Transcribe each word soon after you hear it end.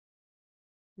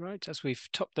Right, as we've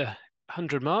topped the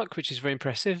 100 mark, which is very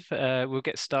impressive, we'll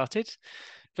get started.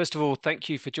 First of all, thank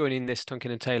you for joining this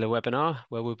Tonkin and Taylor webinar,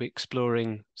 where we'll be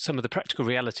exploring some of the practical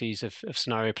realities of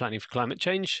scenario planning for climate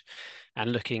change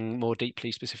and looking more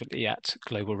deeply, specifically at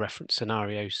global reference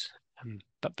scenarios.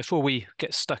 But before we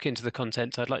get stuck into the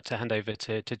content, I'd like to hand over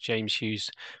to James Hughes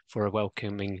for a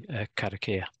welcoming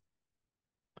karakia.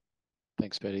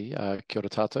 Thanks, Betty. Kia ora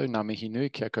tātou, ngā mihi nui,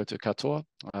 kia koutou katoa.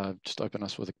 Just open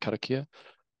us with a karakia.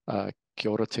 Kia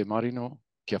ora te marino,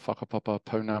 kia whakapapa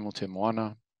pauna mo te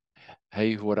moana.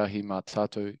 Hei huarahi mā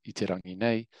tātou I te rangi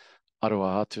nei.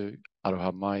 Aroha atu,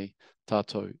 aroha mai,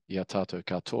 tātou I a tātou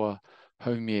katoa.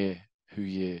 Haumie,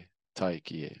 huie,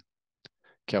 taiki e.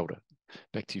 Kia ora.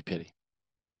 Back to you, Betty.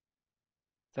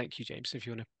 Thank you, James. If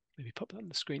you want to maybe pop that on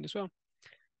the screen as well.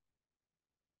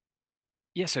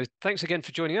 Yeah, so thanks again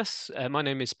for joining us. My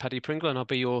name is Paddy Pringle and I'll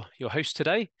be your host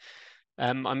today.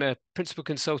 I'm a principal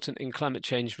consultant in climate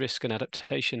change risk and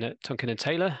adaptation at Tonkin and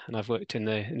Taylor, and I've worked in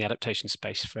the adaptation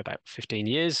space for about 15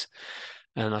 years.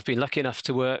 And I've been lucky enough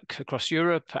to work across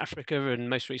Europe, Africa, and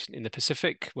most recently in the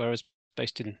Pacific, where I was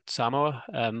based in Samoa,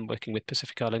 working with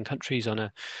Pacific Island countries on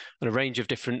a range of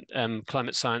different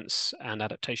climate science and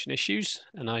adaptation issues.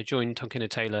 And I joined Tonkin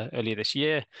and Taylor earlier this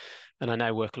year, and I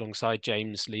now work alongside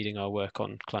James, leading our work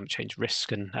on climate change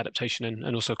risk and adaptation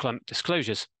and also climate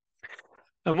disclosures.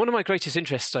 And one of my greatest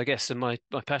interests, I guess, and my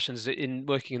passions in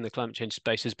working in the climate change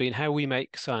space has been how we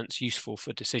make science useful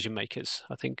for decision makers.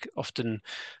 I think often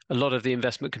a lot of the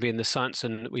investment can be in the science,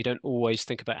 and we don't always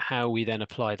think about how we then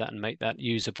apply that and make that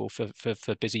usable for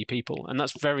busy people. And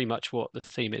that's very much what the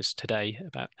theme is today,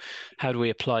 about how do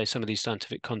we apply some of these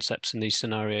scientific concepts and these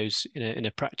scenarios in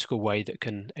a practical way that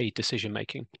can aid decision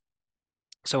making.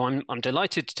 So I'm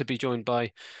delighted to be joined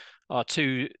by our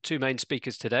two main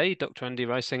speakers today, Dr. Andy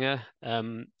Reisinger.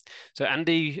 So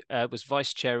Andy was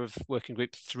Vice Chair of Working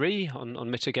Group 3 on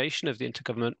mitigation of the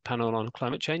Intergovernment Panel on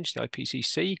Climate Change, the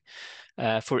IPCC,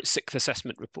 for its 6th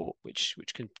assessment report, which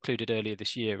concluded earlier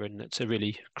this year, and it's a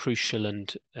really crucial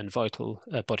and vital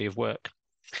body of work.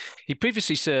 He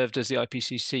previously served as the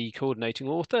IPCC coordinating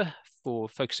author for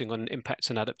focusing on impacts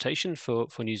and adaptation for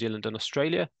New Zealand and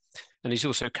Australia. And he's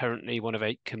also currently one of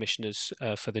 8 commissioners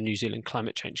for the New Zealand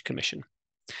Climate Change Commission.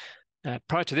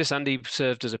 Prior to this, Andy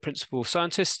served as a principal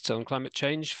scientist on climate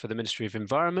change for the Ministry of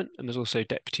Environment and was also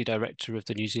Deputy Director of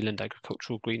the New Zealand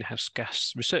Agricultural Greenhouse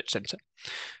Gas Research Centre,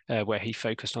 where he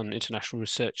focused on international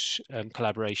research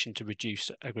collaboration to reduce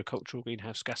agricultural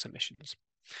greenhouse gas emissions.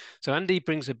 So Andy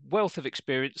brings a wealth of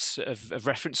experience of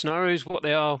reference scenarios, what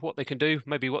they are, what they can do,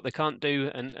 maybe what they can't do,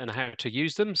 and how to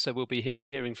use them. So we'll be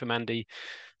hearing from Andy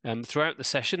throughout the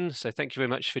session. So thank you very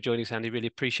much for joining us, Andy. Really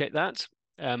appreciate that.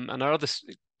 And our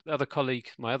other colleague,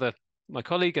 my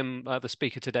colleague and my other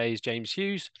speaker today is James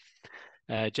Hughes.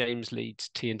 James leads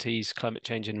TNT's climate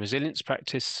change and resilience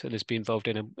practice and has been involved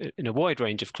in a wide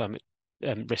range of climate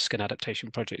risk and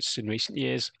adaptation projects in recent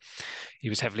years. He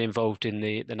was heavily involved in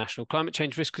the National Climate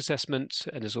Change Risk Assessment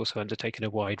and has also undertaken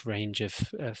a wide range of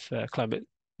climate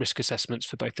risk assessments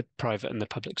for both the private and the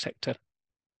public sector.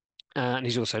 And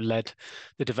he's also led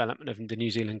the development of the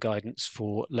New Zealand guidance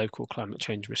for local climate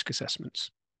change risk assessments.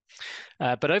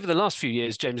 But over the last few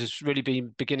years, James has really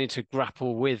been beginning to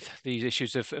grapple with these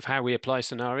issues of how we apply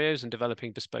scenarios and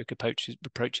developing bespoke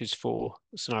approaches for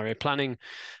scenario planning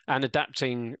and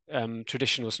adapting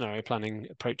traditional scenario planning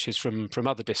approaches from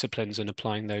other disciplines and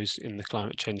applying those in the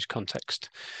climate change context.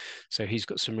 So he's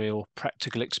got some real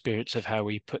practical experience of how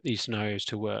we put these scenarios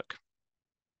to work.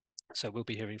 So we'll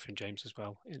be hearing from James as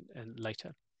well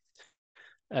later.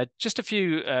 Just a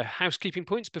few housekeeping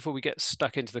points before we get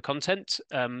stuck into the content.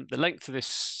 The length of this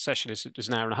session is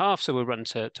an hour and a half, so we'll run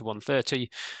to 1:30,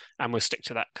 and we'll stick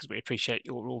to that because we appreciate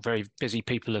you're all very busy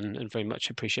people and very much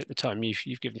appreciate the time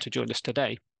you've given to join us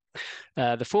today.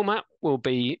 The format will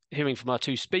be hearing from our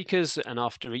 2 speakers, and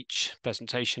after each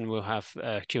presentation we'll have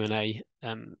a Q&A,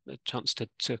 a chance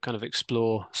to kind of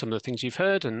explore some of the things you've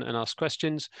heard and ask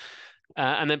questions.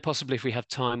 And then possibly, if we have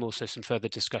time, also some further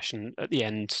discussion at the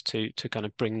end to kind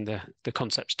of bring the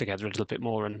concepts together a little bit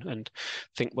more and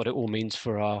think what it all means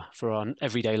for our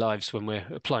everyday lives when we're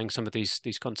applying some of these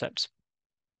concepts.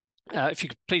 If you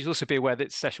could please also be aware that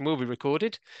this session will be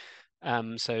recorded.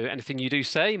 So anything you do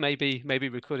say may be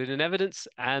recorded in evidence,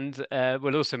 and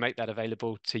we'll also make that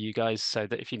available to you guys so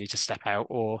that if you need to step out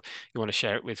or you want to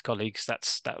share it with colleagues,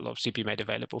 that will obviously be made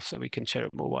available so we can share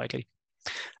it more widely.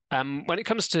 When it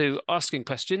comes to asking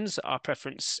questions, our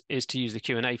preference is to use the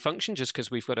Q&A function, just because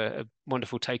we've got a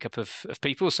wonderful take-up of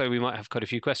people, so we might have quite a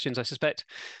few questions, I suspect.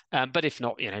 But if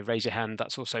not, raise your hand,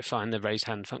 that's also fine. The raise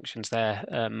hand function's there,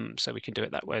 so we can do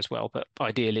it that way as well. But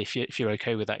ideally, if you're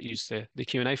okay with that, use the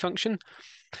Q&A function.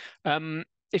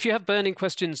 If you have burning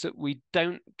questions that we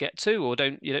don't get to, or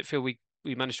you don't feel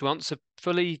we managed to answer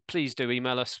fully, please do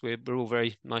email us. We're all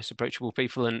very nice, approachable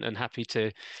people, and happy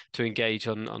to engage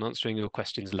on answering your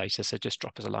questions later. So just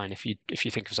drop us a line if you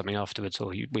think of something afterwards, or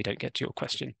we don't get to your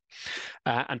question.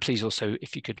 And please also,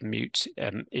 if you could mute,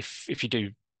 if you do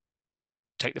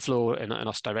take the floor and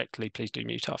us directly, please do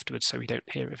mute afterwards so we don't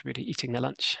hear everybody eating their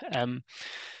lunch.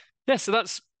 Yeah, so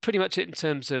that's pretty much it in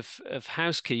terms of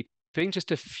housekeeping.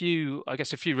 Just a few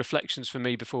reflections for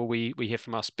me before we hear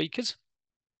from our speakers.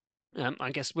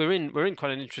 I guess we're in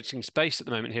quite an interesting space at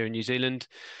the moment here in New Zealand,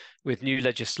 with new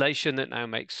legislation that now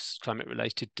makes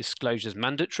climate-related disclosures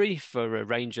mandatory for a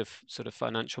range of sort of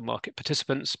financial market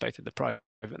participants, both in the private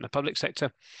and the public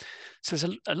sector. So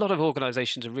there's a lot of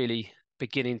organisations are really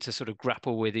beginning to sort of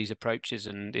grapple with these approaches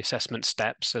and the assessment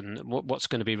steps and what's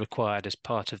going to be required as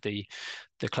part of the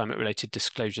climate-related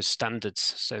disclosure standards.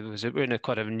 So we're in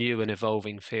quite a new and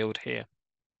evolving field here.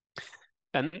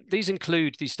 And these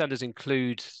standards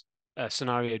include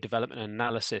scenario development and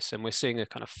analysis, and we're seeing a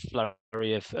kind of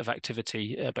flurry of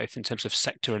activity, both in terms of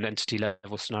sector and entity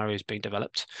level scenarios being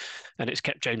developed. And it's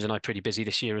kept James and I pretty busy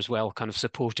this year as well, kind of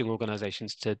supporting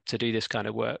organisations to do this kind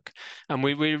of work. And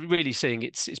we're really seeing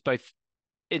it's both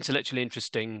intellectually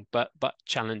interesting but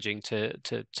challenging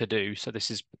to do. So this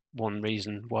is one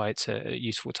reason why it's a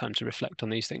useful time to reflect on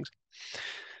these things.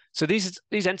 So these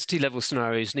entity level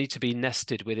scenarios need to be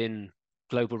nested within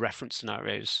global reference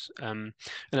scenarios. And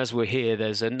as we're here,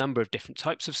 there's a number of different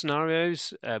types of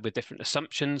scenarios with different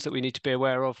assumptions that we need to be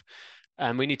aware of.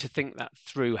 And we need to think that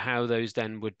through, how those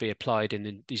then would be applied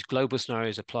in these global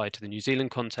scenarios applied to the New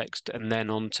Zealand context, and then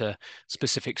onto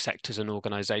specific sectors and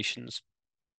organizations.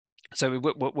 So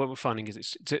what we're finding is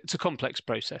it's a complex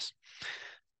process.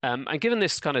 And given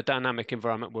this kind of dynamic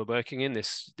environment we're working in,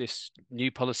 this new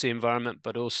policy environment,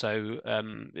 but also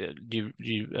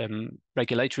new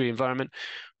regulatory environment,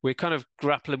 we're kind of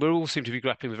grappling. We all seem to be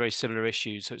grappling with very similar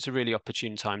issues. So it's a really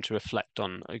opportune time to reflect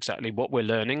on exactly what we're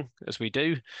learning as we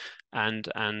do, and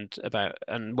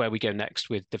where we go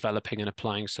next with developing and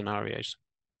applying scenarios.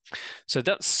 So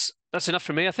that's enough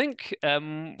from me, I think.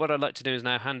 What I'd like to do is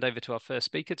now hand over to our first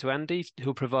speaker, to Andy,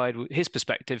 who'll provide his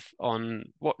perspective on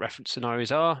what reference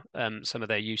scenarios are, some of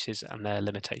their uses and their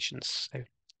limitations. So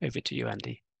over to you,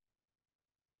 Andy.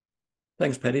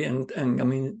 Thanks, Paddy, and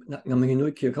ngami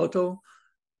nui kia koutou.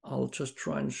 I'll just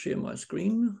try and share my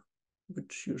screen,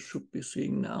 which you should be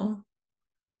seeing now.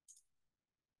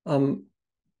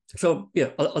 So yeah,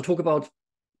 I'll talk about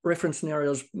reference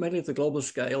scenarios, mainly at the global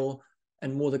scale,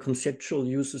 and more the conceptual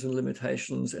uses and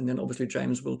limitations. And then obviously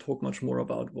James will talk much more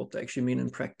about what they actually mean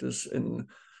in practice, in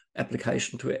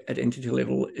application at entity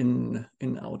level in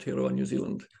Aotearoa, New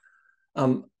Zealand.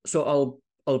 So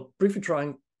I'll briefly try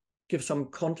and give some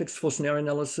context for scenario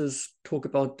analysis, talk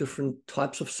about different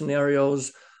types of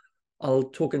scenarios. I'll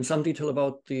talk in some detail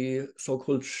about the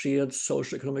so-called shared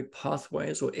social economic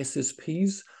pathways, or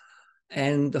SSPs,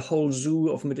 and the whole zoo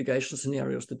of mitigation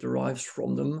scenarios that derives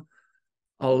from them.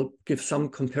 I'll give some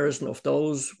comparison of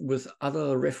those with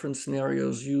other reference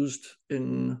scenarios used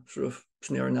in sort of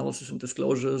scenario analysis and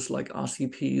disclosures, like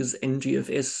RCPs,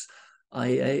 NGFS,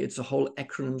 IEA. It's a whole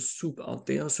acronym soup out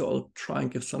there, so I'll try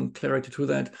and give some clarity to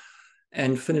that,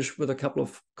 and finish with a couple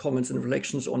of comments and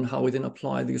reflections on how we then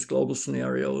apply these global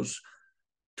scenarios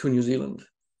to New Zealand.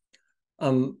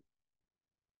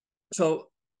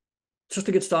 So just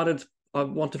to get started, I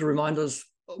wanted to remind us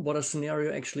what a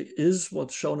scenario actually is.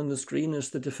 What's shown on the screen is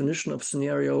the definition of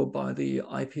scenario by the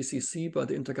IPCC, by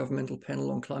the Intergovernmental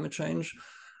Panel on Climate Change.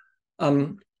 A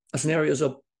scenario is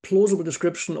a plausible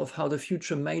description of how the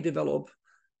future may develop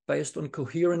based on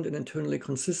coherent and internally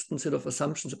consistent set of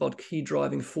assumptions about key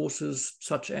driving forces,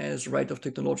 such as rate of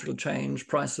technological change,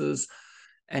 prices,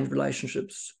 and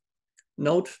relationships.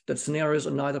 Note that scenarios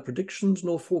are neither predictions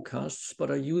nor forecasts, but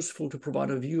are useful to provide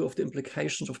a view of the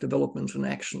implications of developments and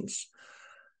actions.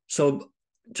 So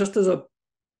just as a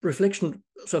reflection,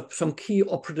 so some key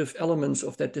operative elements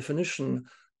of that definition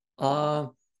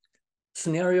are: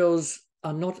 scenarios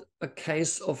are not a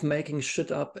case of making shit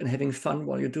up and having fun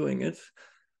while you're doing it.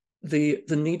 The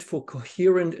need for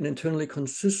coherent and internally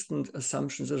consistent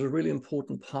assumptions is a really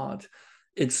important part.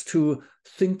 It's to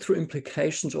think through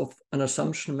implications of an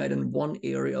assumption made in one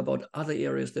area about other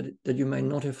areas that you may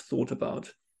not have thought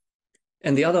about.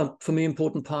 And the other, for me,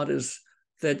 important part is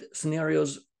that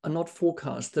scenarios are not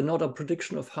forecasts. They're not a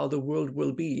prediction of how the world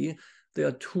will be. They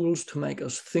are tools to make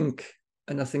us think.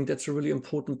 And I think that's a really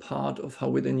important part of how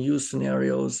we then use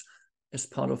scenarios as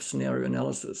part of scenario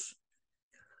analysis.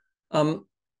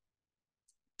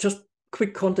 Just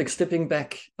quick context, stepping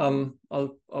back,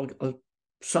 I'll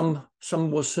some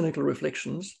more cynical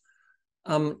reflections.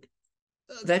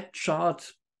 That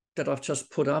chart that I've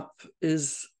just put up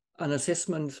is an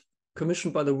assessment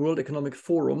commissioned by the World Economic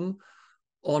Forum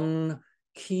on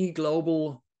key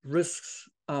global risks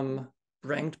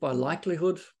ranked by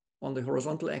likelihood on the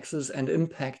horizontal axis and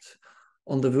impact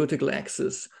on the vertical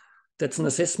axis. That's an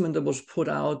assessment that was put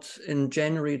out in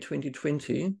January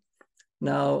 2020.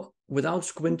 Now, without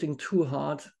squinting too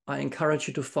hard, I encourage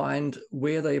you to find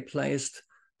where they placed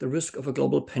the risk of a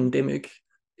global pandemic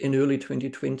in early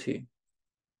 2020.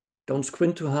 Don't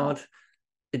squint too hard.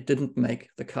 It didn't make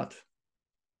the cut.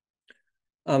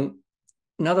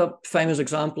 Another famous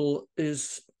example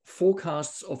is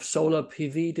forecasts of solar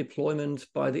PV deployment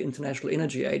by the International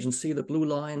Energy Agency. The blue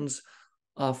lines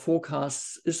are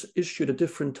forecasts issued at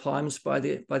different times by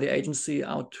the agency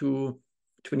out to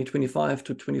 2025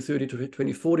 to 2030 to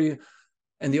 2040.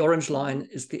 And the orange line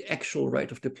is the actual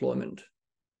rate of deployment.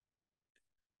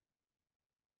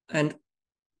 And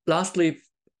lastly,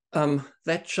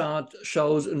 that chart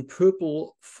shows in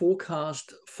purple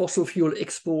forecast fossil fuel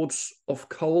exports of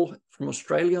coal from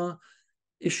Australia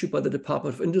issued by the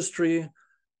Department of Industry,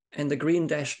 and the green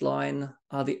dashed line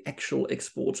are the actual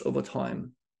exports over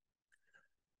time.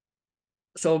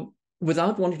 So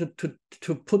without wanting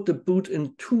to put the boot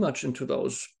in too much into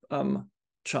those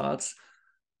charts,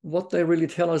 what they really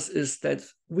tell us is that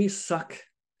we suck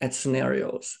at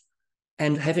scenarios,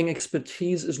 and having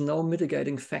expertise is no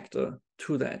mitigating factor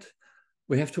to that.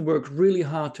 We have to work really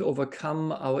hard to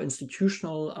overcome our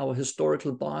institutional, our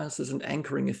historical biases and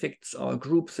anchoring effects, our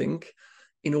groupthink,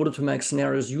 in order to make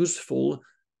scenarios useful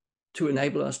to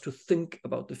enable us to think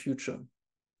about the future.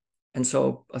 And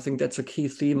so I think that's a key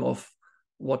theme of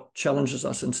what challenges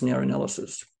us in scenario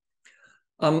analysis.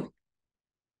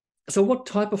 So what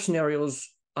type of scenarios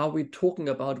are we talking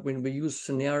about when we use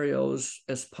scenarios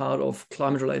as part of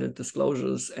climate-related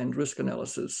disclosures and risk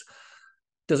analysis?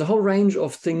 There's a whole range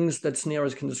of things that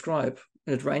scenarios can describe,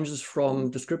 and it ranges from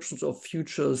descriptions of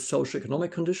future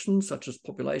socioeconomic conditions, such as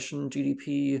population,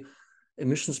 GDP,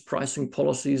 emissions pricing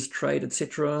policies, trade,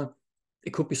 etc.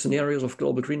 It could be scenarios of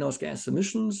global greenhouse gas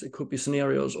emissions. It could be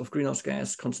scenarios of greenhouse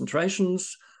gas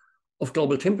concentrations, of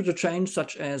global temperature change,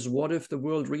 such as what if the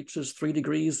world reaches 3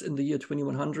 degrees in the year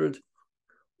 2100?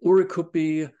 Or it could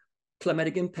be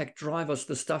climatic impact drivers,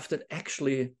 the stuff that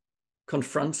actually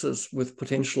confronts us with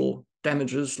potential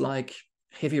damages like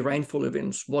heavy rainfall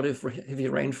events. What if heavy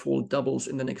rainfall doubles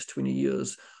in the next 20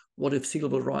 years? What if sea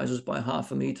level rises by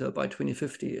 0.5 meter by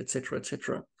 2050, et cetera, et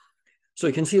cetera? So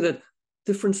you can see that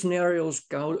different scenarios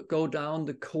go down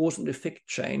the cause and effect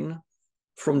chain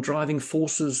from driving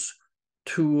forces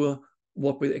to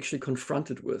what we're actually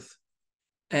confronted with.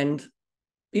 And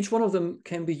each one of them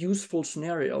can be useful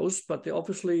scenarios, but they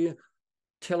obviously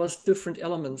tell us different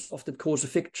elements of the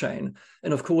cause-effect chain.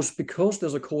 And of course, because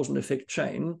there's a cause and effect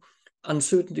chain,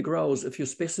 uncertainty grows. If you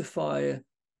specify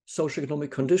socioeconomic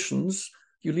conditions,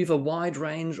 you leave a wide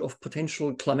range of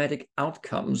potential climatic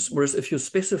outcomes. Whereas if you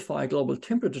specify global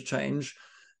temperature change,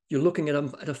 you're looking at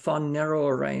a far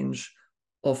narrower range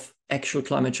of actual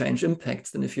climate change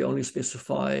impacts than if you only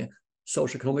specify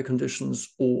socioeconomic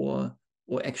conditions or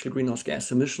actual greenhouse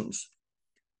gas emissions.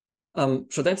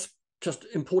 So that's just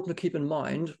important to keep in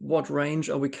mind. What range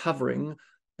are we covering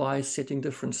by setting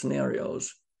different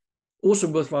scenarios? Also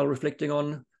worthwhile reflecting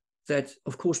on that,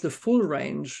 of course, the full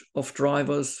range of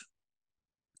drivers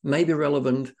may be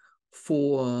relevant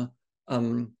for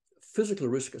physical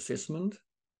risk assessment.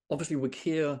 Obviously, we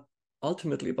care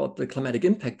ultimately about the climatic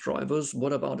impact drivers.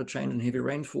 What about a change in heavy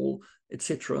rainfall,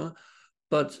 etc.?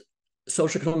 But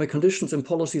socioeconomic conditions and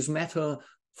policies matter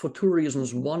for two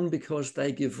reasons. One, because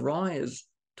they give rise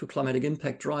to climatic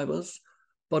impact drivers,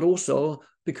 but also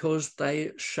because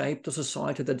they shape the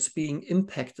society that's being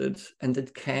impacted and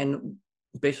that can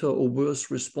better or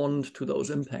worse respond to those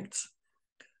impacts.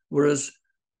 Whereas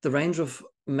the range of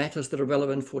matters that are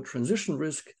relevant for transition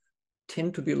risk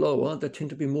tend to be lower. They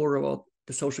tend to be more about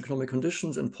the socioeconomic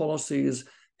conditions and policies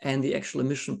and the actual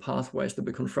emission pathways that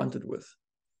we're confronted with.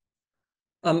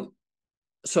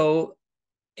 So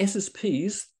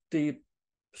SSPs, the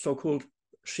so-called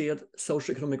shared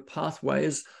socioeconomic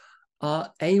pathways,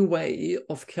 are a way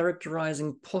of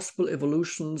characterizing possible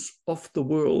evolutions of the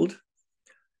world,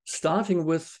 starting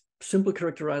with simple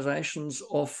characterizations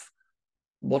of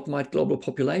what might global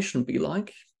population be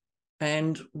like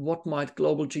and what might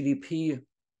global GDP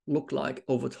look like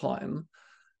over time,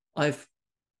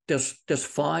 there's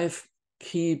 5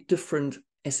 key different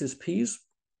SSPs,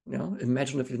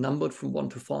 imaginatively numbered from 1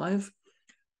 to 5.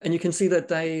 And you can see that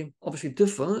they obviously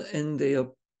differ in their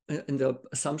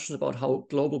assumptions about how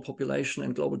global population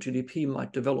and global GDP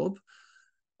might develop.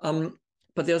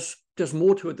 But there's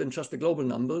more to it than just the global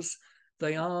numbers.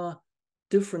 They are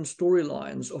different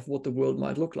storylines of what the world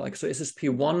might look like. So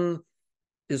SSP1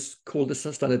 is called the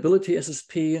sustainability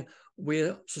SSP,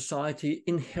 where society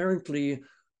inherently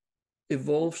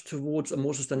evolves towards a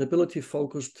more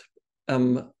sustainability-focused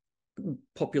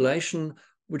population,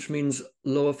 which means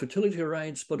lower fertility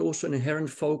rates, but also an inherent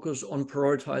focus on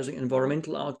prioritizing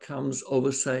environmental outcomes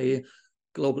over, say,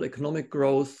 global economic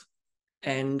growth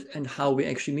and how we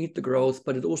actually meet the growth.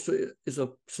 But it also is a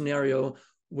scenario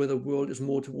where the world is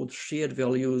more towards shared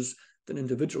values than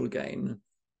individual gain.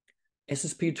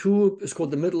 SSP2 is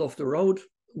called the middle of the road,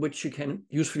 which you can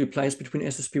usefully place between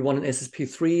SSP1 and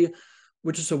SSP3,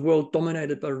 which is a world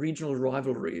dominated by regional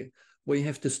rivalry, where you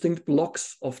have distinct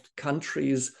blocks of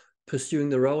countries pursuing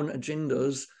their own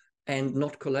agendas and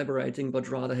not collaborating, but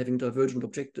rather having divergent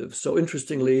objectives. So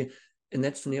interestingly, in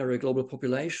that scenario, global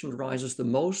population rises the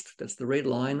most, that's the red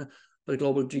line, but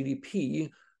global GDP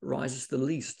rises the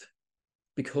least,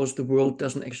 because the world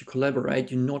doesn't actually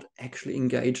collaborate. You're not actually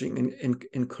engaging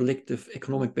in collective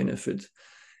economic benefit.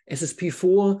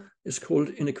 SSP4 is called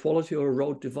inequality or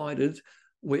road divided,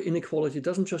 where inequality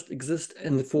doesn't just exist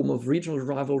in the form of regional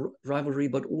rivalry,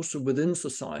 but also within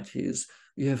societies.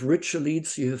 You have rich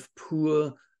elites, you have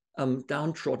poor,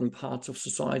 downtrodden parts of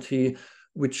society,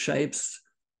 which shapes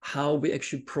how we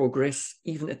actually progress,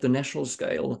 even at the national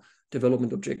scale,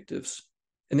 development objectives.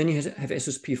 And then you have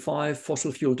SSP5,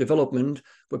 fossil fuel development,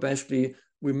 where basically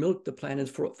we milk the planet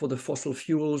for the fossil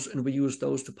fuels and we use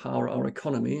those to power our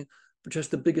economy, which has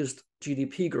the biggest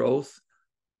GDP growth,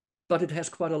 but it has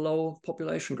quite a low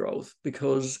population growth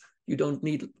because you don't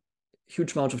need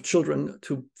huge amounts of children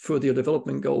to further your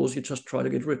development goals. You just try to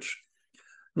get rich.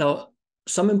 Now,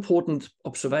 some important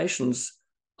observations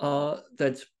are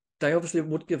that they obviously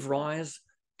would give rise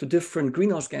to different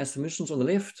greenhouse gas emissions on the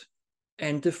left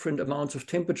and different amounts of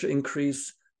temperature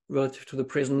increase relative to the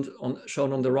present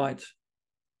shown on the right.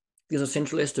 These are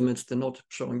central estimates. They're not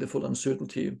showing the full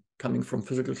uncertainty coming from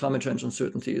physical climate change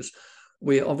uncertainties,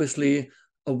 where obviously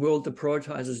a world that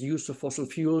prioritizes use of fossil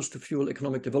fuels to fuel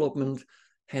economic development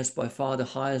has by far the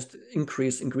highest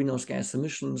increase in greenhouse gas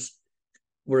emissions,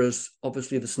 whereas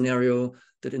obviously the scenario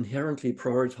that inherently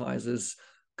prioritizes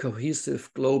cohesive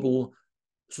global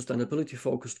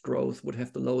sustainability-focused growth would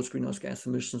have the lowest greenhouse gas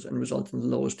emissions and result in the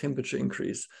lowest temperature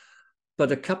increase.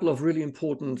 But a couple of really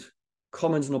important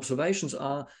comments and observations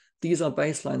are, these are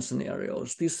baseline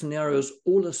scenarios. These scenarios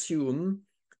all assume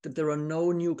that there are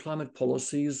no new climate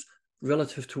policies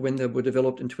relative to when they were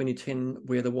developed in 2010,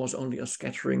 where there was only a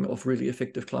scattering of really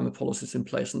effective climate policies in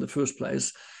place in the first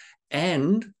place.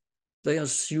 And they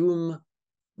assume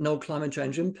no climate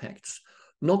change impacts,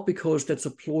 not because that's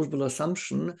a plausible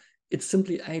assumption. It's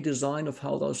simply a design of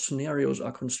how those scenarios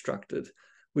are constructed,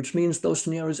 which means those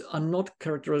scenarios are not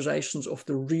characterizations of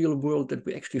the real world that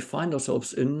we actually find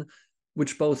ourselves in,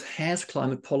 which both has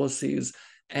climate policies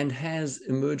and has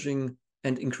emerging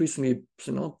and increasingly,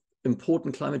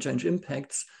 important climate change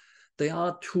impacts. They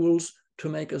are tools to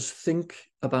make us think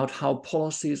about how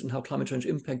policies and how climate change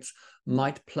impacts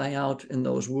might play out in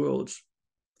those worlds.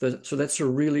 So that's a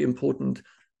really important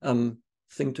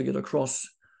thing to get across.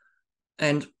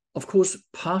 And of course,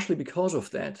 partially because of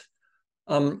that,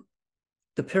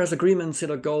 the Paris Agreement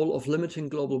set a goal of limiting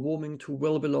global warming to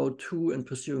well below 2 and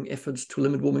pursuing efforts to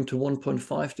limit warming to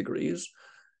 1.5 degrees.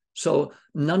 So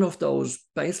none of those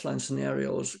baseline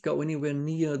scenarios go anywhere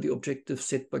near the objectives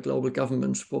set by global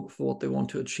governments for what they want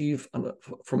to achieve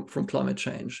from climate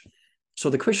change. So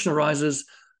the question arises,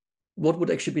 what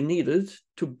would actually be needed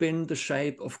to bend the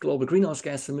shape of global greenhouse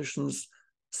gas emissions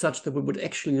such that we would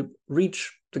actually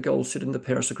reach the goals set in the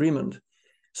Paris Agreement?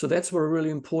 So that's where a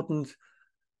really important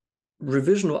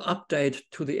revision or update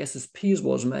to the SSPs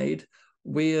was made,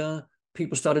 where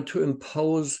people started to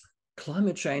impose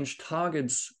climate change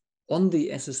targets on the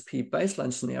SSP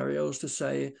baseline scenarios to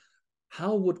say,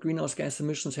 how would greenhouse gas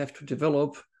emissions have to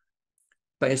develop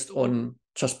based on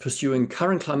just pursuing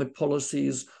current climate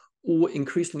policies or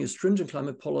increasingly stringent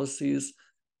climate policies,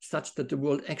 such that the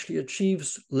world actually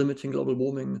achieves limiting global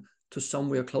warming to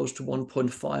somewhere close to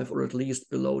 1.5 or at least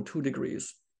below 2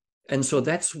 degrees. And so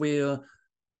that's where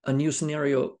a new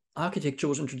scenario architecture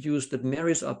was introduced that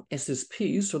marries up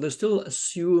SSPs. So they still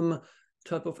assume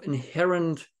type of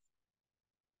inherent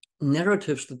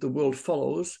narratives that the world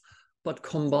follows, but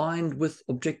combined with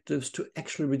objectives to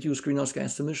actually reduce greenhouse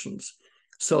gas emissions.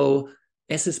 So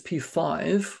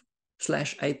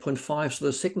SSP5/8.5, so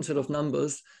the second set of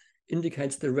numbers,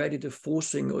 indicates the radiative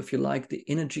forcing, or if you like, the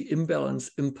energy imbalance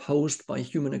imposed by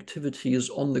human activities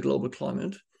on the global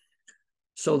climate.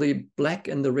 So the black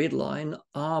and the red line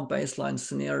are baseline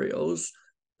scenarios,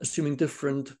 assuming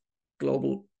different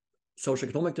global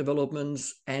socioeconomic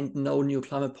developments and no new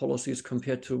climate policies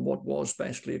compared to what was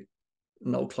basically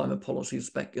no climate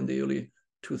policies back in the early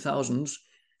 2000s.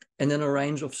 And then a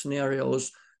range of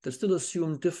scenarios that still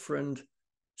assume different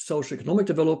socioeconomic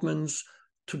developments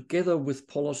together with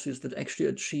policies that actually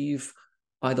achieve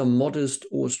either modest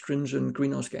or stringent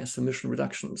greenhouse gas emission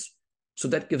reductions. So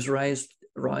that gives rise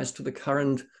to the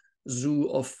current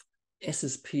zoo of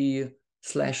SSP/RCP,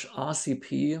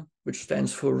 which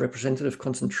stands for Representative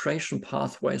Concentration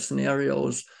Pathway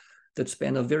scenarios that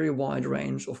span a very wide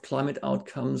range of climate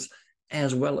outcomes,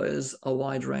 as well as a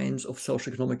wide range of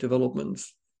socioeconomic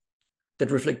developments that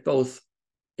reflect both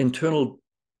internal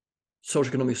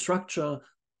socioeconomic structure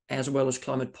as well as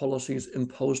climate policies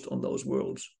imposed on those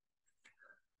worlds.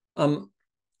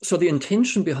 So the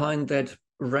intention behind that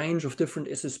range of different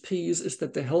SSPs is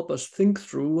that they help us think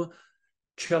through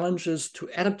challenges to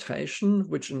adaptation,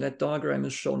 which in that diagram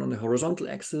is shown on the horizontal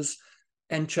axis,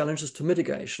 and challenges to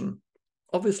mitigation.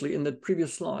 Obviously, in that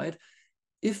previous slide,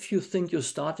 if you think you're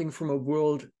starting from a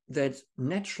world that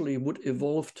naturally would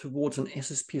evolve towards an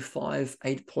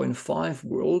SSP5/8.5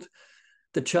 world,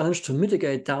 the challenge to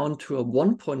mitigate down to a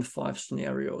 1.5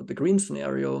 scenario, the green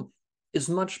scenario, is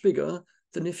much bigger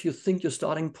than if you think your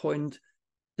starting point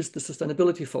is the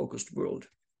sustainability-focused world.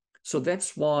 So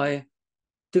that's why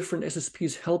different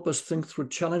SSPs help us think through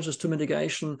challenges to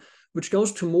mitigation, which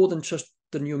goes to more than just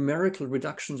the numerical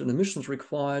reductions in emissions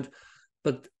required,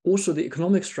 but also the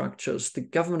economic structures, the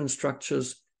governance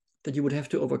structures that you would have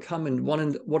to overcome. And one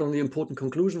of the important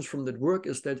conclusions from that work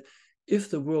is that if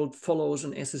the world follows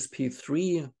an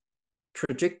SSP3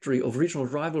 trajectory of regional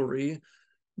rivalry,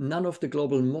 none of the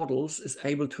global models is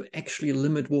able to actually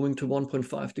limit warming to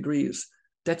 1.5 degrees.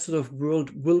 That sort of world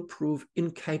will prove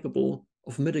incapable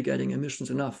of mitigating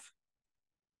emissions enough.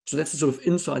 So that's the sort of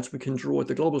insights we can draw at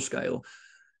the global scale.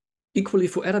 Equally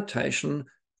for adaptation,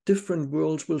 different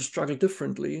worlds will struggle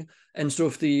differently. And so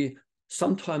if the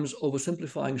sometimes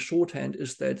oversimplifying shorthand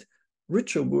is that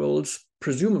richer worlds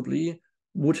presumably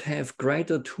would have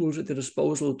greater tools at their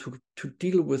disposal to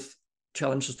deal with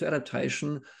challenges to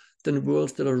adaptation than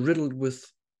worlds that are riddled with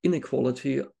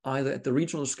inequality, either at the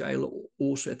regional scale or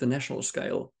also at the national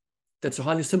scale. That's a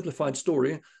highly simplified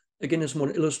story. Again, it's more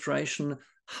an illustration.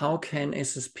 How can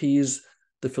SSPs,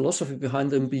 the philosophy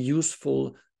behind them, be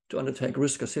useful to undertake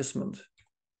risk assessment?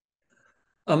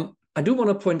 I do want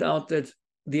to point out that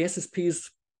the SSPs,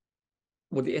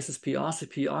 or the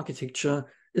SSP-RCP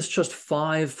architecture, is just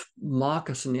 5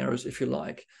 marker scenarios, if you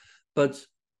like. But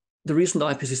the recent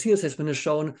IPCC assessment has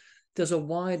shown there's a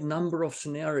wide number of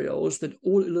scenarios that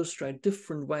all illustrate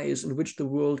different ways in which the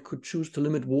world could choose to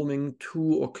limit warming to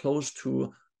or close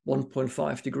to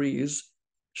 1.5 degrees,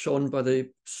 shown by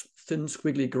the thin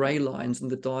squiggly gray lines in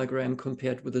the diagram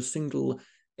compared with a single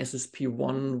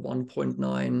SSP1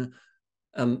 1.9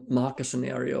 marker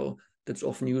scenario that's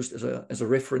often used as a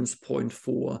reference point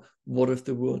for what if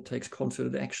the world takes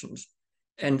concerted actions.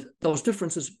 And those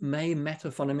differences may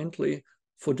matter fundamentally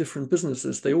for different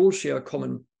businesses. They all share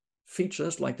common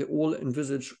features, like they all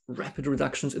envisage rapid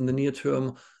reductions in the near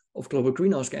term of global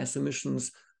greenhouse gas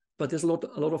emissions, but there's a lot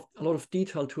of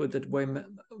detail to it that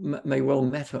may well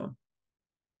matter.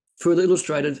 Further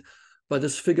illustrated by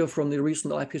this figure from the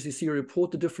recent IPCC report,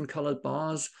 the different colored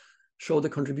bars show the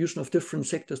contribution of different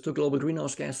sectors to global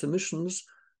greenhouse gas emissions.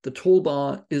 The tall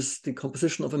bar is the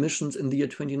composition of emissions in the year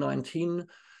 2019.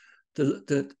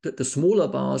 The smaller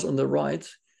bars on the right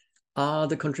are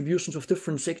the contributions of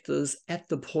different sectors at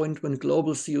the point when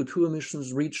global CO2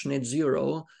 emissions reach net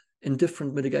zero in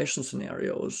different mitigation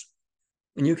scenarios.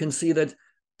 And you can see that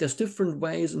there's different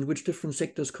ways in which different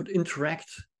sectors could interact,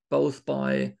 both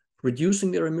by reducing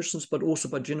their emissions, but also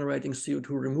by generating CO2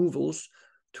 removals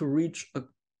to reach a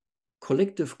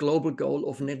collective global goal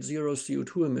of net zero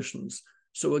CO2 emissions.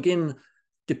 So again,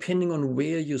 depending on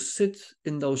where you sit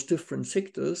in those different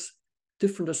sectors,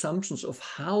 different assumptions of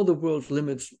how the world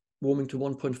limits warming to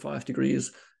 1.5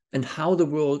 degrees and how the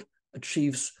world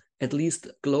achieves at least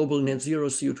global net zero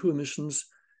CO2 emissions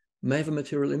may have a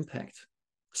material impact.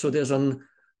 So there's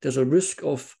a risk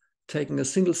of taking a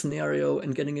single scenario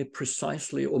and getting it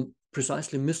precisely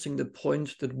missing the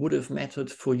point that would have mattered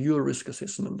for your risk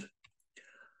assessment.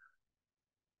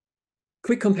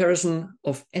 Quick comparison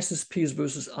of SSPs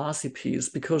versus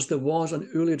RCPs, because there was an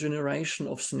earlier generation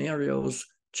of scenarios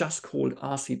just called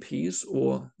RCPs,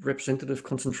 or representative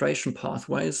concentration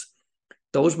pathways.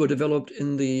 Those were developed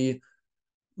in the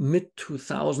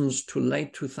mid-2000s to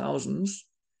late 2000s.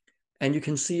 And you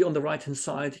can see on the right-hand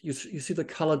side, you see the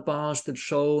colored bars that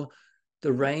show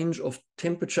the range of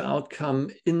temperature outcome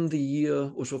in the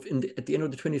year, or sort of at the end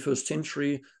of the 21st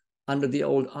century, under the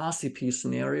old RCP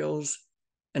scenarios.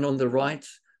 And on the right,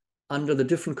 under the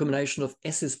different combination of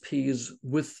SSPs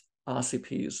with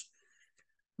RCPs.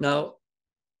 Now,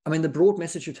 I mean, the broad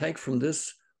message you take from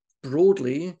this,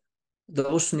 broadly,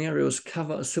 those scenarios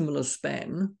cover a similar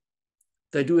span.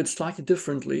 They do it slightly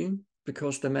differently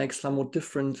because they make somewhat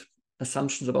different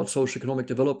assumptions about socioeconomic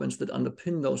developments that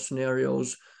underpin those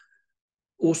scenarios.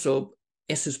 Also,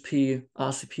 SSP,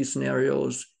 RCP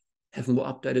scenarios have more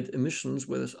updated emissions,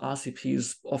 whereas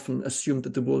RCPs often assumed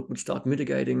that the world would start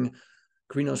mitigating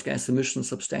greenhouse gas emissions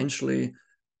substantially,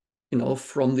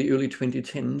 from the early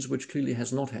 2010s, which clearly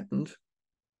has not happened.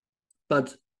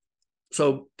 But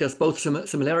so there's both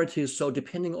similarities. So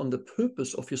depending on the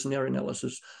purpose of your scenario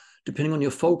analysis, depending on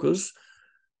your focus,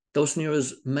 those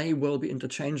scenarios may well be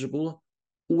interchangeable,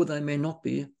 or they may not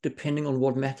be, depending on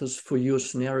what matters for your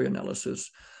scenario analysis.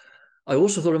 I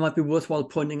also thought it might be worthwhile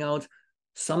pointing out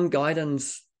some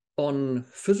guidance on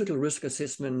physical risk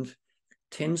assessment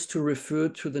tends to refer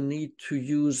to the need to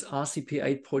use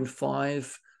RCP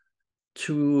 8.5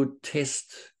 to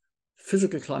test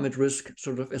physical climate risk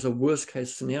sort of as a worst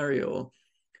case scenario.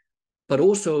 But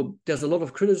also there's a lot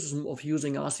of criticism of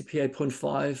using RCP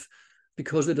 8.5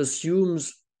 because it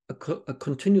assumes a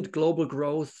continued global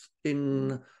growth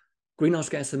in greenhouse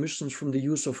gas emissions from the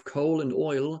use of coal and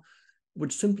oil,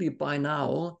 which simply by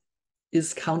now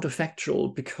is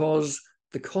counterfactual because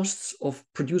the costs of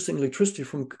producing electricity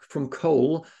from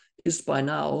coal is by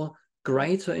now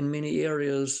greater in many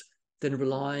areas than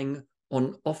relying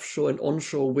on offshore and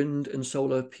onshore wind and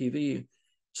solar PV.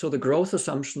 So the growth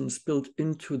assumptions built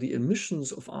into the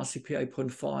emissions of RCP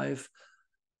 8.5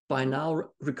 by now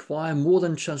require more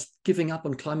than just giving up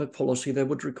on climate policy. They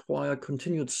would require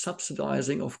continued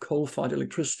subsidizing of coal-fired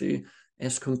electricity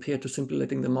as compared to simply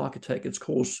letting the market take its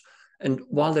course. And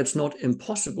while that's not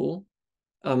impossible,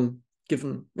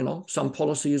 given some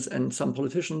policies and some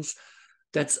politicians,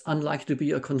 that's unlikely to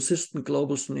be a consistent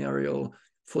global scenario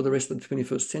for the rest of the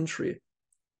 21st century.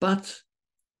 But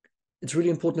it's really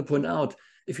important to point out,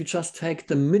 if you just take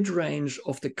the mid-range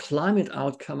of the climate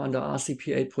outcome under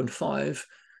RCP 8.5,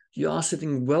 you are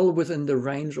sitting well within the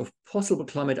range of possible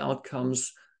climate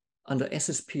outcomes under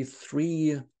SSP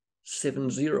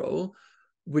 370,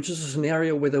 which is a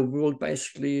scenario where the world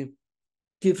basically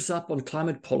gives up on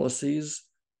climate policies,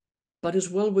 but is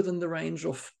well within the range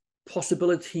of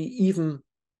possibility, even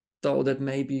though that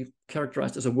may be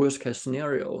characterized as a worst case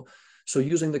scenario. So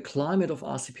using the climate of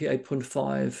RCP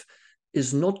 8.5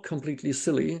 is not completely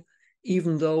silly,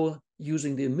 even though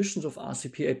using the emissions of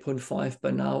RCP 8.5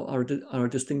 by now are a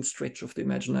distinct stretch of the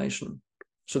imagination.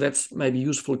 So that's maybe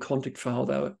useful context for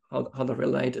how they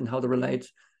relate and how they relate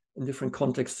in different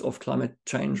contexts of climate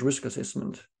change risk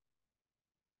assessment.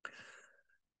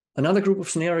 Another group of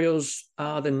scenarios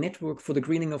are the Network for the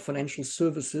Greening of Financial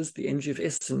Services, the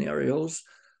NGFS scenarios,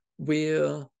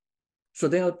 so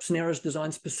they are scenarios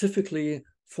designed specifically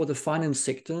for the finance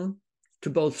sector to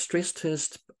both stress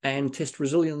test and test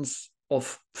resilience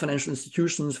of financial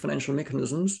institutions, financial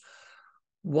mechanisms.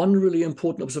 One really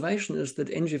important observation is that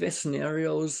NGFS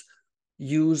scenarios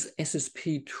use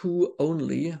SSP2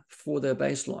 only for their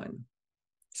baseline.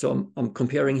 So I'm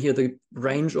comparing here the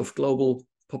range of global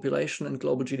population and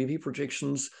global GDP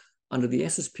projections under the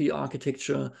SSP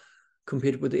architecture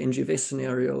compared with the NGFS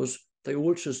scenarios. They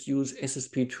all just use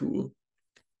SSP2.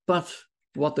 But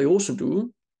what they also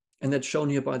do, and that's shown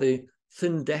here by the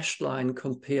thin dashed line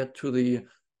compared to the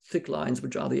thick lines,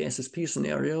 which are the SSP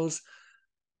scenarios,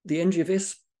 the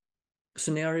NGFS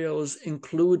scenarios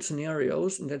include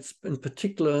scenarios, and that's in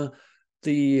particular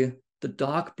the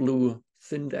dark blue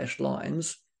thin dashed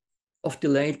lines, of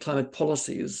delayed climate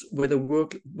policies, where the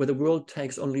world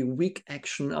takes only weak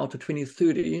action out to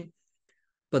 2030,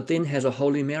 but then has a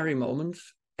Holy Mary moment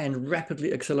and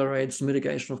rapidly accelerates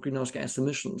mitigation of greenhouse gas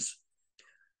emissions.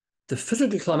 The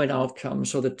physical climate outcome,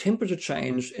 so the temperature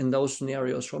change in those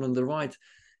scenarios shown on the right,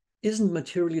 isn't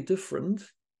materially different,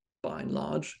 by and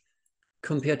large,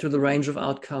 compared to the range of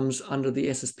outcomes under the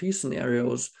SSP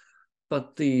scenarios,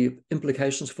 but the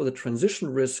implications for the transition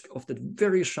risk of the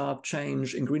very sharp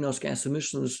change in greenhouse gas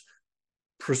emissions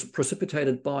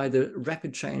precipitated by the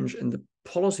rapid change in the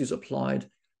policies applied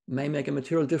may make a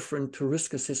material difference to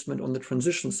risk assessment on the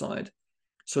transition side.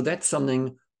 So that's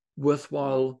something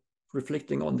worthwhile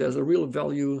reflecting on. There's a real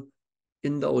value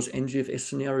in those NGFS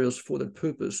scenarios for that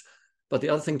purpose. But the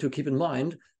other thing to keep in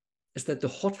mind is that the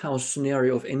hothouse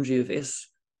scenario of NGFS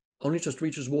only just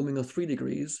reaches warming of 3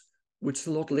 degrees, which is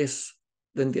a lot less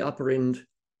than the upper end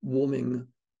warming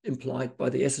implied by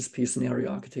the SSP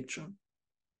scenario architecture.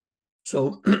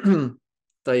 So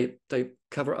they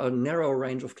cover a narrow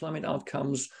range of climate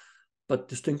outcomes, but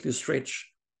distinctly stretch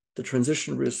the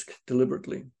transition risk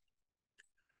deliberately.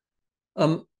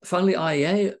 Finally,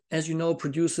 IEA, as you know,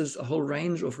 produces a whole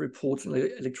range of reports on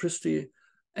electricity.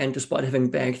 And despite having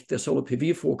backed their solar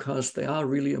PV forecast, they are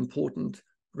really important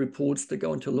reports that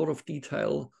go into a lot of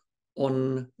detail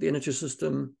on the energy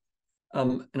system.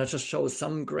 And I just show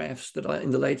some graphs that are in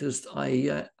the latest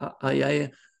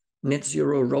IEA net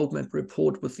zero roadmap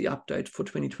report with the update for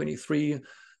 2023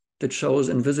 that shows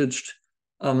envisaged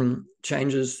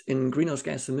changes in greenhouse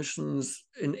gas emissions,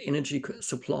 in energy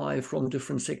supply from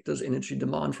different sectors, energy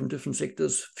demand from different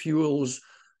sectors, fuels,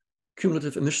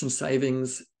 cumulative emission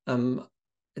savings,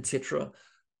 etc.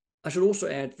 I should also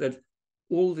add that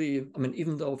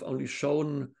even though I've only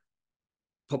shown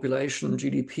population,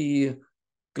 GDP,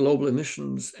 global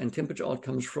emissions, and temperature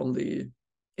outcomes from the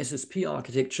SSP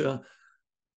architecture,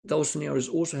 those scenarios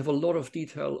also have a lot of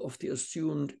detail of the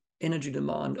assumed energy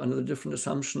demand under the different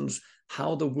assumptions,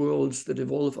 how the worlds that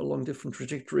evolve along different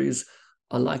trajectories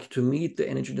are likely to meet the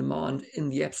energy demand in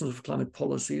the absence of climate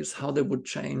policies, how they would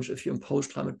change if you impose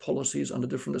climate policies under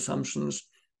different assumptions,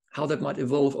 how that might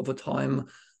evolve over time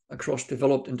across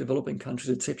developed and developing countries,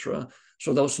 etc.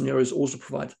 So those scenarios also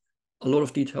provide a lot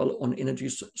of detail on energy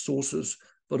sources,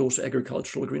 but also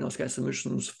agricultural greenhouse gas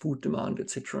emissions, food demand,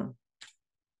 etc.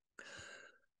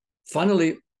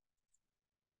 Finally,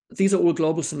 these are all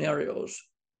global scenarios.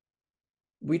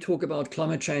 We talk about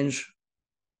climate change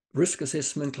risk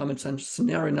assessment, climate change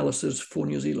scenario analysis for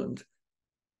New Zealand.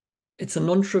 It's a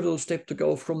non-trivial step to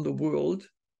go from the world,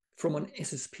 from an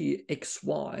SSP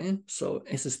XY, so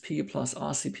SSP plus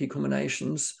RCP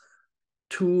combinations,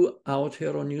 to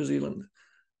Aotearoa New Zealand.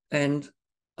 And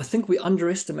I think we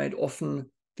underestimate often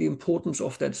the importance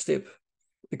of that step,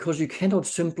 because you cannot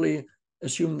simply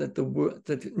assume that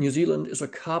that New Zealand is a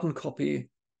carbon copy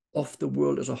of the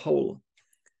world as a whole.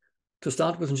 To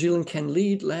start with, New Zealand can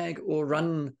lead, lag, or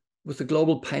run with the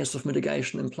global pace of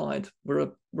mitigation implied.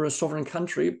 We're a sovereign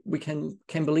country. We can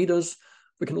be leaders.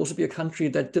 We can also be a country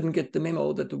that didn't get the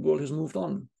memo that the world has moved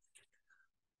on.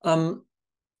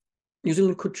 New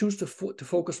Zealand could choose to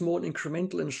focus more on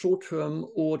incremental and short-term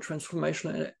or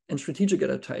transformational and strategic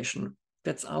adaptation.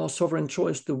 That's our sovereign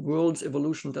choice. The world's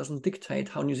evolution doesn't dictate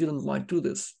how New Zealand might do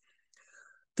this.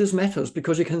 This matters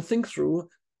because you can think through,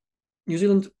 New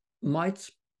Zealand might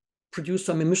produce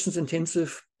some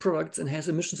emissions-intensive products and has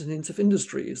emissions-intensive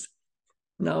industries.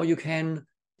 Now you can,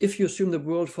 if you assume the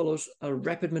world follows a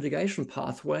rapid mitigation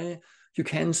pathway, you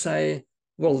can say,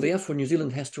 well, therefore New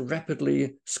Zealand has to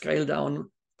rapidly scale down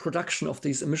production of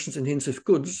these emissions-intensive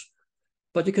goods.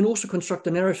 But you can also construct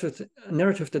a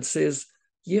narrative that says,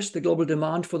 yes, the global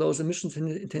demand for those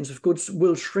emissions-intensive goods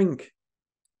will shrink,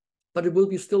 but it will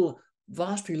be still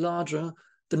vastly larger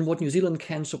than what New Zealand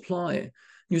can supply.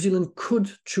 New Zealand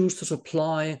could choose to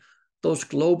supply those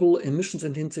global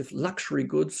emissions-intensive luxury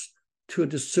goods to a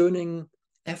discerning,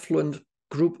 affluent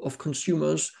group of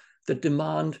consumers that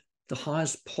demand the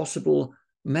highest possible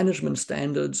management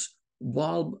standards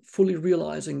while fully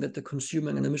realizing that they're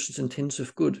consuming an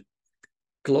emissions-intensive good.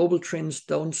 Global trends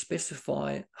don't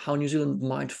specify how New Zealand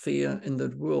might fare in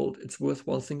that world. It's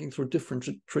worthwhile thinking through different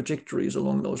trajectories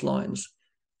along those lines.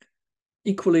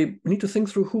 Equally, we need to think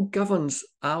through who governs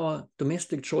our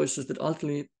domestic choices that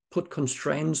ultimately put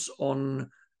constraints on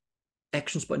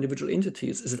actions by individual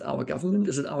entities. Is it our government?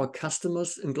 Is it our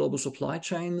customers in global supply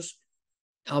chains?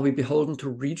 Are we beholden to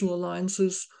regional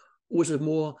alliances? Or is it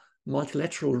more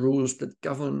multilateral rules that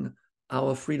govern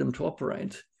our freedom to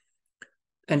operate?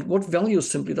 And what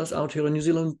values simply does Aotearoa New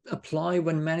Zealand apply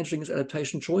when managing its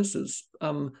adaptation choices?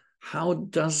 How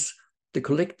does the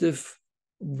collective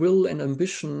will and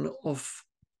ambition of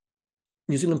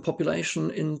New Zealand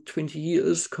population in 20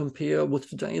 years compare with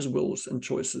today's wills and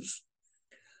choices?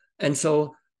 And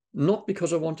so, not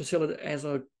because I want to sell it as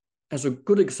a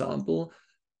good example,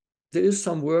 there is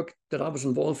some work that I was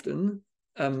involved in,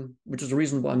 which is the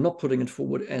reason why I'm not putting it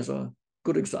forward as a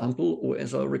good example or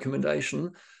as a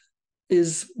recommendation,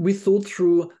 is we thought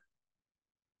through,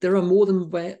 there are more than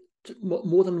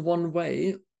one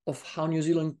way of how New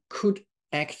Zealand could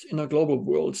act in a global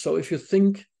world. So if you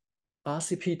think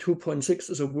RCP 2.6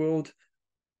 is a world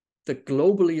that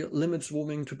globally limits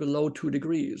warming to below 2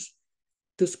 degrees,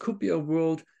 this could be a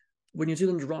world where New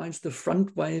Zealand rides the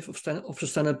front wave of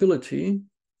sustainability,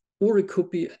 or it could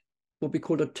be what we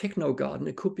call a techno garden.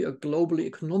 It could be a globally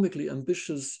economically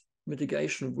ambitious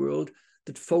mitigation world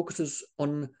that focuses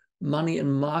on money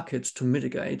and markets to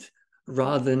mitigate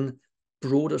rather than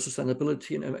broader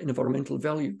sustainability and environmental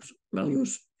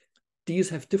values. These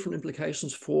have different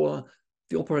implications for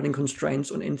the operating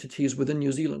constraints on entities within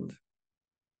New Zealand.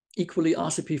 Equally,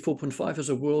 RCP 4.5 is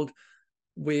a world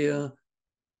where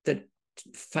that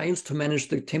fails to manage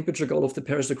the temperature goal of the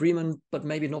Paris Agreement, but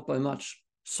maybe not by much.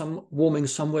 Some warming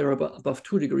somewhere above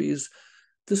 2 degrees.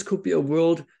 This could be a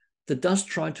world that does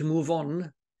try to move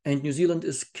on, and New Zealand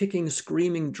is kicking,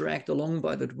 screaming, dragged along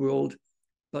by that world,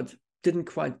 but didn't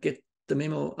quite get the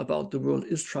memo about the world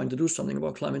is trying to do something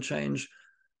about climate change.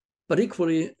 But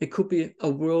equally, it could be a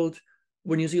world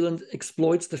where New Zealand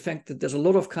exploits the fact that there's a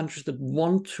lot of countries that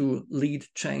want to lead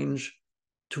change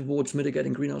towards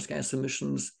mitigating greenhouse gas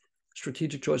emissions,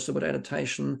 strategic choices about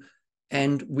adaptation,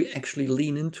 and we actually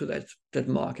lean into that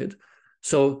market.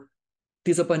 So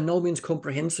these are by no means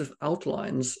comprehensive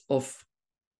outlines of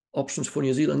options for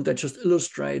New Zealand that just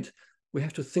illustrate we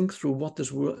have to think through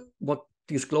what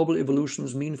these global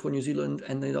evolutions mean for New Zealand,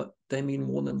 and they mean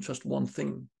more than just one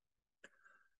thing.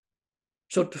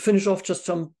 So to finish off, just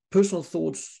some personal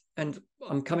thoughts, and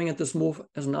I'm coming at this more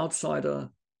as an outsider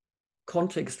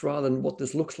context rather than what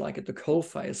this looks like at the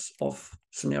coalface of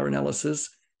scenario analysis.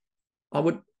 I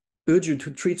would urge you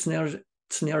to treat scenario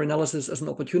analysis as an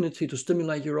opportunity to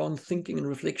stimulate your own thinking and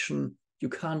reflection. You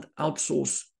can't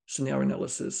outsource scenario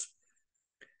analysis.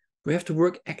 We have to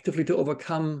work actively to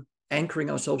overcome anchoring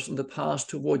ourselves in the past,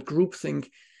 to avoid groupthink,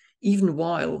 even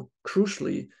while,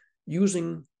 crucially,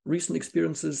 using recent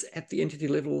experiences at the entity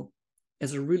level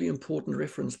as a really important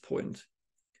reference point.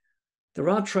 There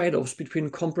are trade-offs between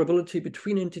comparability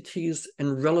between entities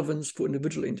and relevance for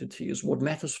individual entities. What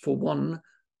matters for one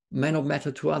may not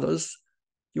matter to others.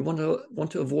 You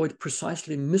want to avoid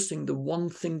precisely missing the one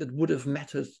thing that would have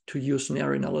mattered to your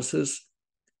scenario analysis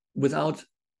without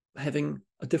having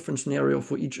a different scenario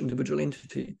for each individual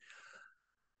entity.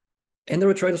 And there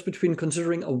are trade-offs between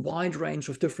considering a wide range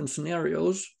of different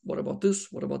scenarios. What about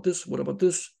this? What about this? What about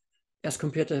this? As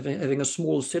compared to having a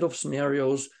small set of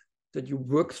scenarios that you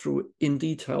work through in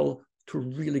detail to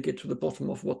really get to the bottom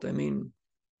of what they mean.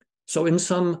 So in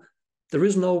sum, there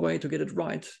is no way to get it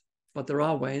right, but there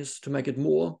are ways to make it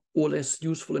more or less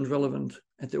useful and relevant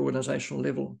at the organizational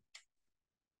level.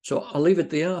 So I'll leave it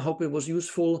there. I hope it was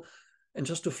useful. And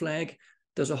just to flag,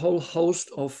 there's a whole host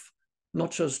of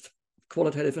not just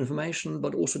qualitative information,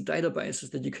 but also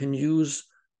databases that you can use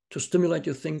to stimulate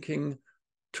your thinking,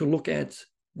 to look at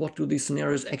what do these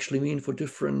scenarios actually mean for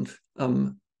different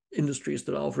industries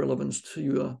that are of relevance to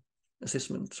your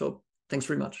assessment. So thanks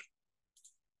very much.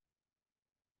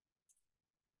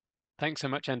 Thanks so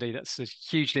much, Andy. That's a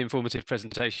hugely informative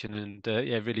presentation, and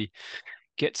yeah, really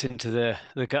gets into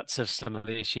the guts of some of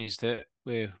the issues that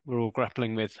we're all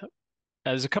grappling with.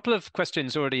 There's a couple of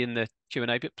questions already in the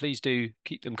Q&A, but please do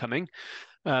keep them coming.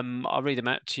 I'll read them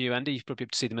out to you, Andy. You'll probably be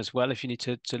able to see them as well if you need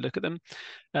to look at them.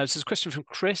 So there's a question from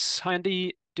Chris. Hi,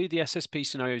 Andy. Do the SSP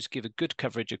scenarios give a good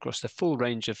coverage across the full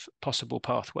range of possible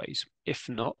pathways? If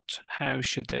not, how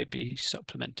should they be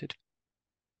supplemented?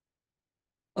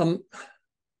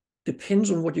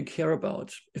 Depends on what you care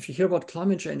about. If you care about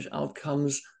climate change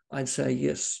outcomes, I'd say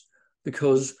yes,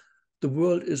 because the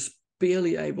world is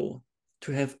barely able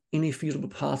to have any feasible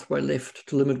pathway left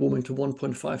to limit warming to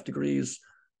 1.5 degrees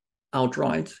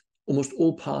outright. Almost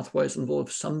all pathways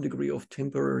involve some degree of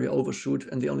temporary overshoot,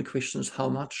 and the only question is how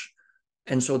much.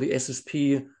 And so the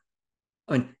SSP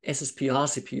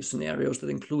RCP scenarios that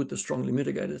include the strongly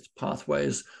mitigated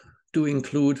pathways do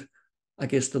include, I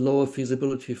guess, the lower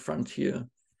feasibility frontier.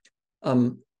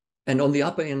 And on the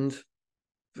upper end,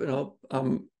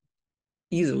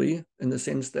 easily, in the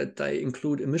sense that they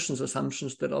include emissions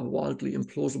assumptions that are wildly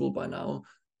implausible by now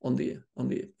on the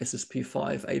SSP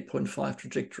 5, 8.5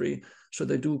 trajectory. So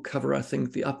they do cover, I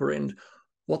think, the upper end.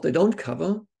 What they don't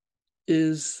cover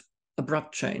is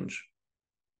abrupt change.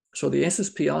 So the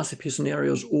SSP RCP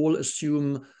scenarios all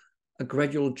assume a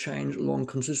gradual change along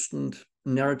consistent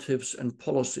narratives and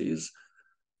policies.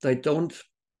 They don't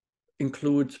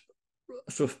include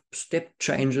sort of step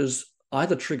changes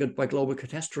either triggered by global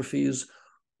catastrophes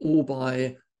or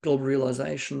by global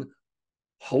realization,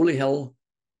 holy hell,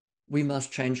 we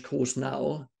must change course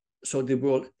now. So the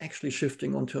world actually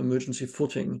shifting onto emergency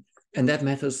footing. And that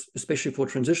matters especially for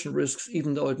transition risks,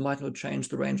 even though it might not change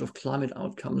the range of climate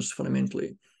outcomes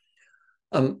fundamentally.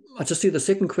 I just see the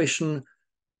second question,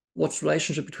 what's the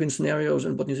relationship between scenarios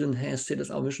and what New Zealand has set as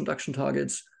our emission reduction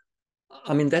targets?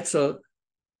 I mean, that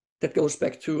goes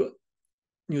back to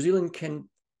New Zealand can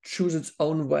choose its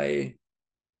own way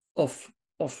of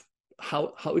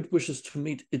how it wishes to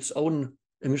meet its own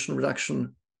emission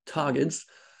reduction targets.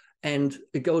 And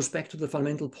it goes back to the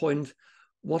fundamental point,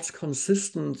 what's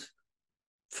consistent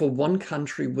for one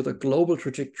country with a global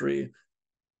trajectory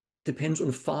depends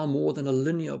on far more than a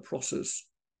linear process.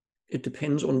 It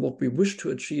depends on what we wish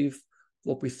to achieve,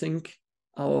 what we think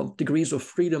our degrees of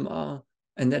freedom are,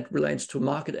 and that relates to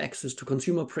market access, to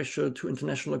consumer pressure, to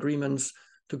international agreements,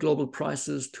 to global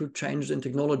prices, to changes in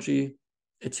technology,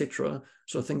 etc.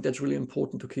 So I think that's really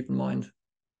important to keep in mind.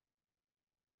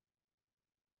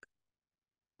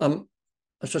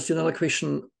 Just another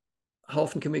question, how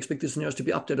often can we expect these scenarios to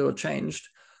be updated or changed?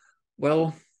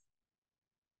 Well,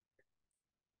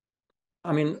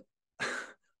 I mean,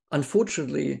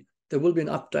 unfortunately, there will be an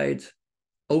update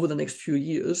over the next few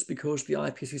years because the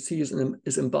IPCC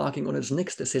is embarking on its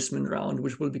next assessment round,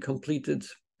 which will be completed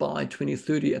by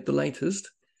 2030 at the latest.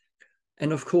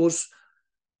 And of course,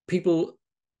 people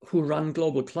who run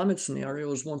global climate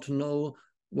scenarios want to know,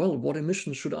 well, what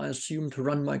emissions should I assume to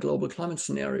run my global climate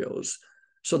scenarios?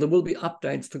 So there will be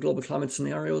updates to global climate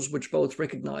scenarios, which both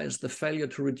recognize the failure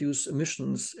to reduce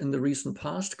emissions in the recent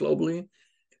past globally,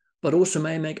 but also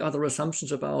may make other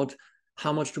assumptions about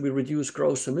how much do we reduce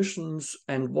gross emissions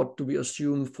and what do we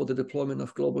assume for the deployment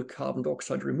of global carbon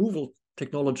dioxide removal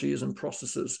technologies and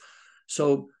processes.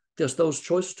 So there's those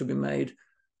choices to be made.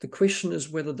 The question is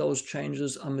whether those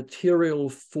changes are material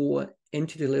for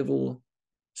entity level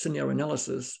scenario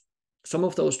analysis. Some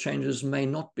of those changes may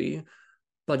not be,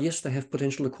 but yes, they have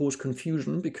potential to cause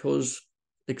confusion because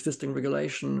existing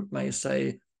regulation may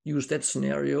say, use that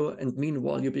scenario, and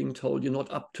meanwhile you're being told you're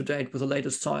not up to date with the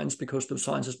latest science because the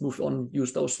science has moved on,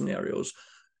 use those scenarios.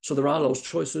 So there are those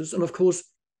choices. And of course,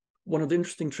 one of the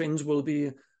interesting trends will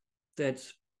be that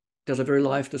there's a very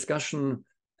live discussion,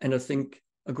 and I think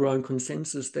a growing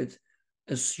consensus that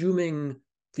assuming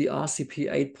the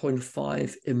RCP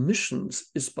 8.5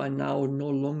 emissions is by now no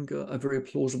longer a very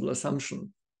plausible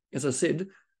assumption. As I said,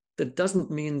 that doesn't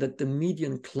mean that the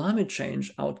median climate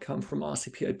change outcome from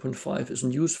RCP 8.5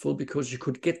 isn't useful, because you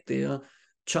could get there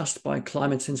just by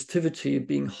climate sensitivity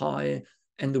being high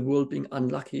and the world being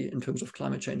unlucky in terms of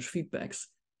climate change feedbacks.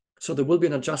 So there will be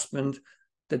an adjustment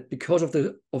that because of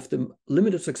the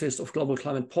limited success of global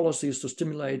climate policies to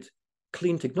stimulate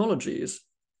clean technologies,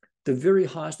 the very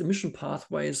highest emission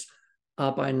pathways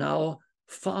are by now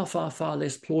far, far, far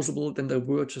less plausible than they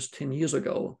were just 10 years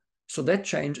ago. So that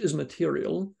change is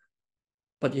material,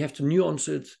 but you have to nuance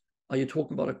it. Are you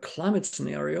talking about a climate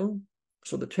scenario,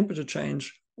 so the temperature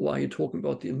change, or are you talking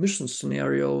about the emissions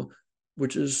scenario,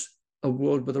 which is a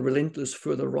world with a relentless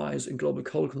further rise in global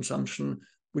coal consumption,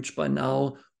 which by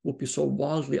now would be so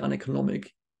wildly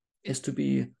uneconomic as to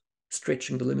be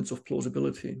stretching the limits of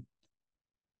plausibility.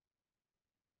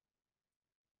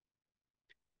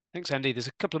 Thanks, Andy. There's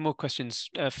a couple of more questions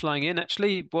flying in,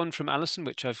 actually. One from Alison,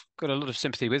 which I've got a lot of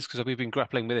sympathy with because we've been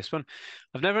grappling with this one.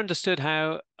 I've never understood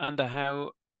how under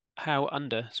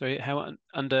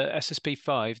SSP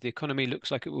 5 the economy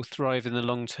looks like it will thrive in the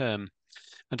long term.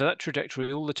 Under that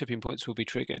trajectory, all the tipping points will be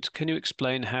triggered. Can you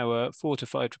explain how a 4 to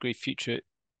 5 degree future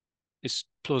is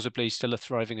plausibly still a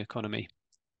thriving economy?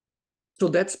 So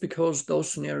that's because those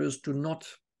scenarios do not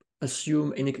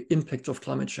assume any impacts of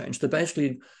climate change. They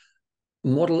basically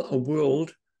model a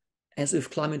world as if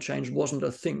climate change wasn't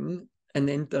a thing, and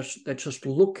then they just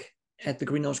look at the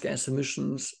greenhouse gas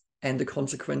emissions and the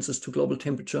consequences to global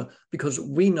temperature, because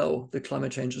we know that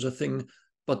climate change is a thing,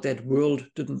 but that world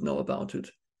didn't know about it.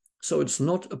 So it's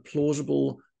not a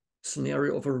plausible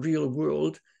scenario of a real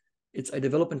world. It's a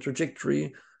development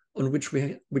trajectory on which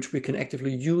we can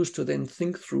actively use to then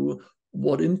think through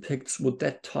what impacts would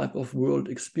that type of world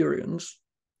experience.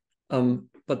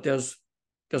 But there's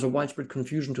a widespread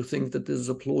confusion to think that this is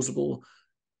a plausible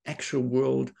actual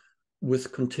world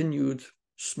with continued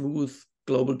smooth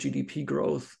global GDP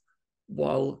growth,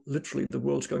 while literally the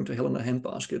world's going to hell in a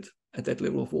handbasket at that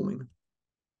level of warming.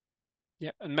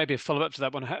 Yeah, and maybe a follow-up to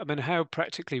that one. I mean, how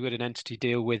practically would an entity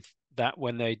deal with that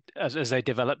when they, as they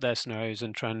develop their scenarios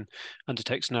and try and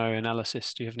undertake scenario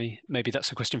analysis? Do you have any? Maybe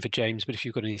that's a question for James, but if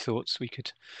you've got any thoughts, we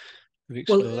could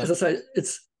explore that. As I say,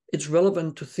 it's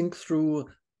relevant to think through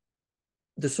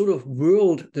the sort of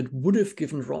world that would have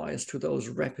given rise to those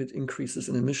rapid increases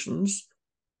in emissions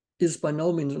is by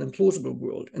no means an implausible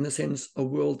world, in the sense a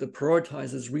world that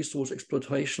prioritizes resource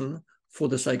exploitation for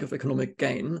the sake of economic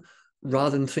gain,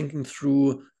 rather than thinking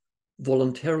through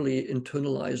voluntarily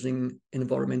internalizing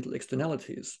environmental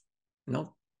externalities. You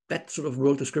know, that sort of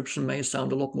world description may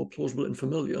sound a lot more plausible and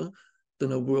familiar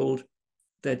than a world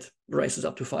that rises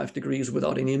up to 5 degrees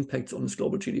without any impacts on its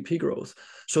global GDP growth.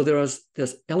 So there's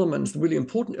elements, really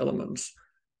important elements,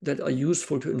 that are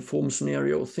useful to inform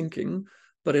scenario thinking.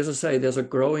 But as I say, there's a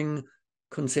growing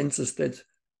consensus that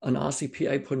an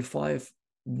RCP 8.5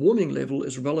 warming level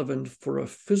is relevant for a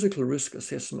physical risk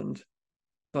assessment,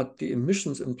 but the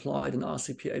emissions implied in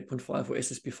RCP 8.5 or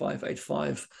SSP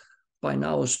 585 by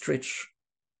now stretch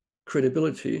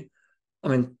credibility. I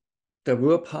mean, they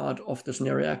were part of the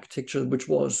scenario architecture, which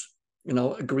was,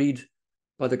 agreed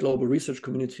by the global research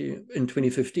community in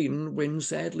 2015, when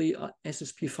sadly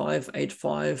SSP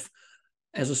 585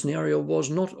 as a scenario was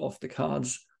not off the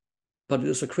cards. But it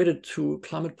is a credit to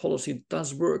climate policy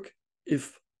does work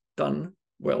if done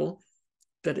well,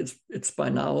 that it's by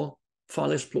now far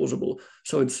less plausible.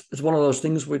 So it's one of those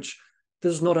things which,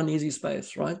 this is not an easy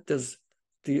space, right?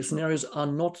 The scenarios are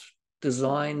not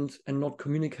designed and not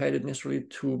communicated necessarily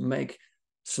to make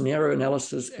scenario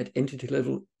analysis at entity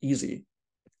level easy.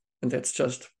 And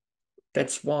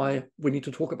that's why we need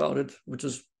to talk about it, which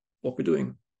is what we're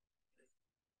doing.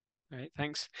 Great,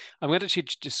 thanks. I'm going to actually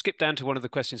just skip down to one of the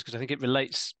questions because I think it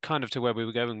relates kind of to where we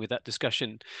were going with that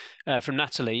discussion from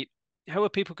Natalie. How are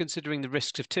people considering the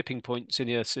risks of tipping points in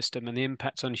the Earth system and the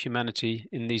impact on humanity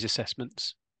in these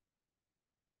assessments?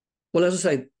 Well, as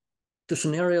I say, the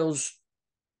scenarios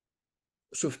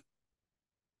sort of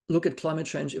look at climate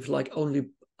change, if like, only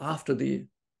after the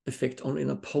effect, only in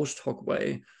a post hoc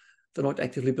way. They're not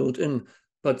actively built in.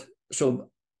 But so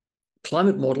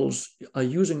climate models are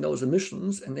using those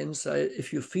emissions and then say,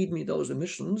 if you feed me those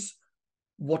emissions,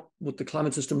 what would the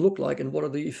climate system look like, and what are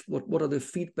the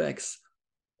feedbacks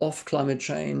of climate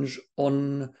change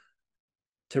on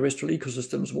terrestrial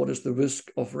ecosystems? What is the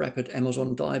risk of rapid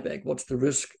Amazon dieback? What's the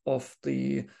risk of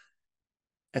the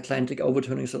Atlantic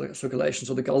overturning circulation,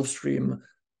 so the Gulf Stream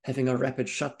having a rapid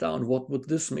shutdown? What would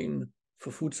this mean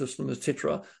for food systems,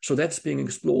 etc.? So that's being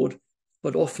explored,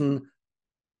 but often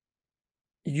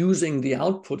using the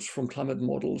outputs from climate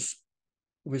models,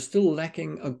 we're still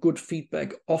lacking a good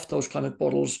feedback of those climate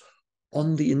models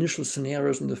on the initial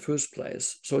scenarios in the first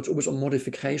place. So it's always a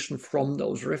modification from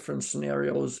those reference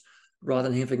scenarios rather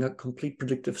than having a complete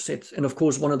predictive set. And of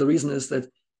course, one of the reasons is that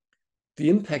the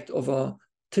impact of a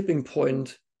tipping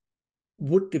point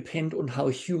would depend on how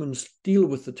humans deal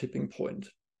with the tipping point,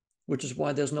 which is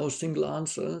why there's no single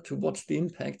answer to what's the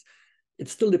impact. It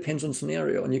still depends on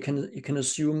scenario, and you can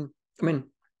assume, I mean,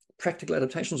 practical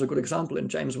adaptation is a good example, and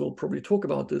James will probably talk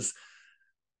about this.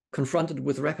 Confronted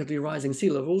with rapidly rising sea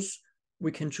levels,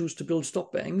 we can choose to build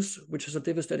stop banks, which has a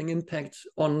devastating impact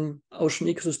on ocean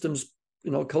ecosystems,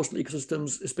 coastal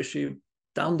ecosystems, especially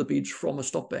down the beach from a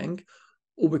stop bank,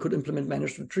 or we could implement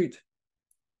managed retreat.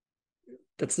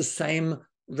 That's the same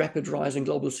rapid rising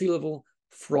global sea level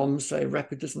from, say,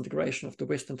 rapid disintegration of the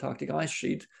West Antarctic ice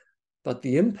sheet, but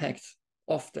the impact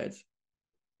of that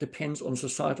depends on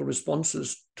societal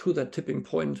responses to that tipping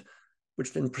point,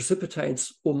 which then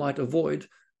precipitates or might avoid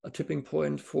a tipping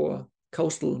point for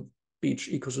coastal beach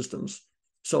ecosystems.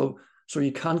 So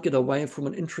you can't get away from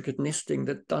an intricate nesting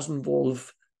that does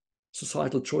involve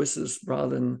societal choices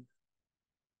rather than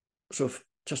sort of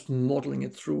just modeling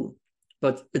it through.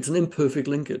 But it's an imperfect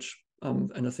linkage,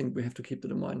 and I think we have to keep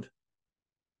that in mind.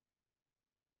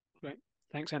 Great.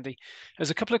 Thanks, Andy.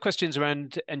 There's a couple of questions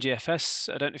around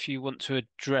NGFS. I don't know if you want to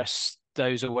address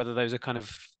those or whether those are kind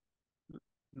of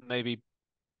maybe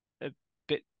a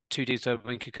bit too detailed.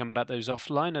 We could come about those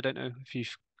offline. I don't know if you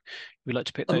would like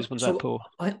to pick those ones up. Or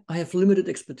I have limited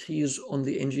expertise on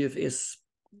the NGFS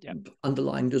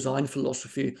underlying design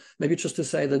philosophy. Maybe just to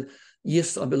say that,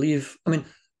 yes, I believe, I mean,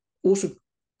 also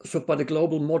so by the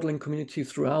global modeling community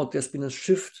throughout, there's been a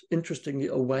shift, interestingly,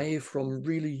 away from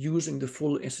really using the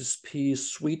full SSP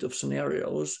suite of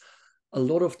scenarios. A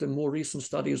lot of the more recent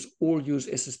studies all use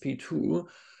SSP2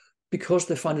 because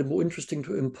they find it more interesting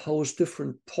to impose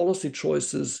different policy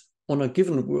choices on a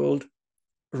given world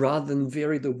rather than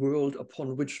vary the world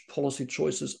upon which policy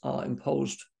choices are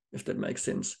imposed, if that makes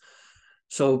sense.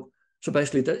 So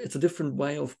basically, it's a different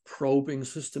way of probing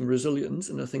system resilience.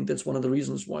 And I think that's one of the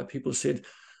reasons why people said,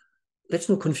 let's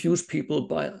not confuse people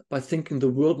by thinking the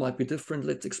world might be different.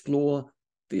 Let's explore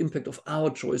the impact of our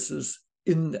choices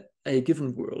in a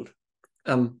given world.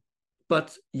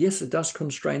 But yes, it does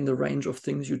constrain the range of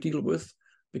things you deal with,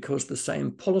 because the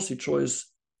same policy choice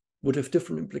would have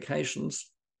different implications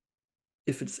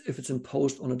if it's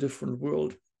imposed on a different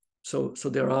world. So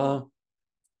there are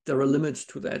limits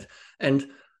to that. And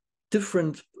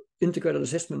different integrated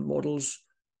assessment models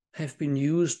have been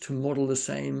used to model the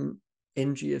same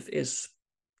NGFS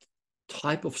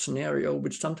type of scenario,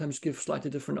 which sometimes give slightly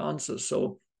different answers.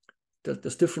 So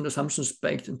there's different assumptions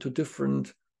baked into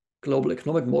different global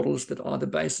economic models that are the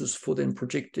basis for then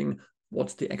projecting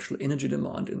what's the actual energy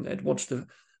demand in that, what's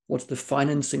the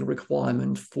financing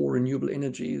requirement for renewable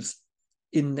energies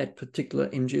in that particular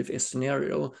NGFS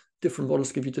scenario. Different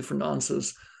models give you different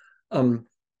answers.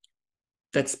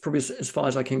 That's probably as far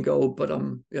as I can go, but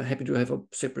I'm happy to have a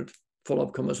separate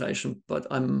follow-up conversation. But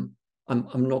I'm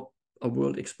not a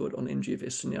world expert on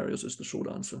NGFS scenarios is the short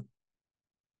answer.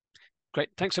 Great.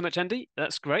 Thanks so much, Andy.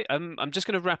 That's great. I'm just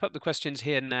going to wrap up the questions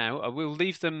here now. I will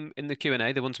leave them in the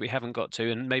Q&A, the ones we haven't got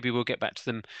to, and maybe we'll get back to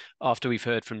them after we've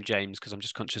heard from James, because I'm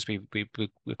just conscious we're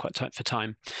quite tight for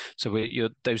time. So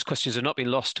those questions have not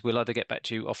been lost. We'll either get back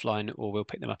to you offline or we'll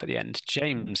pick them up at the end.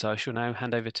 James, I shall now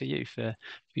hand over to you for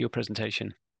your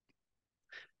presentation.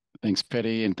 Thanks,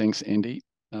 Paddy, and thanks, Andy.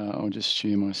 I'll just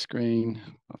share my screen.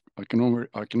 I can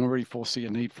already foresee a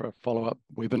need for a follow-up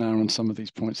webinar on some of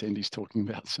these points Andy's talking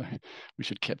about, so we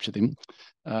should capture them.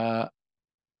 I'm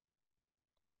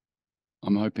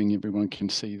hoping everyone can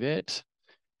see that.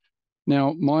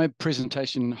 Now, my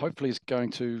presentation hopefully is going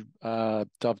to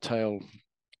dovetail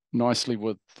nicely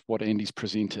with what Andy's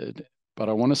presented, but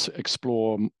I want to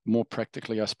explore more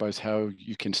practically, I suppose, how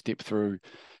you can step through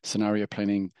scenario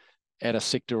planning at a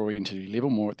sector or entity level,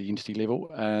 more at the entity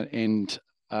level, and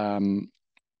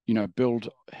build.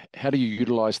 How do you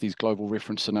utilize these global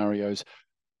reference scenarios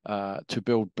to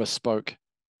build bespoke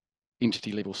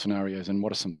entity level scenarios, and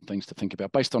what are some things to think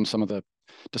about based on some of the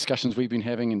discussions we've been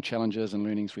having and challenges and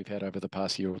learnings we've had over the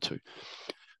past year or two.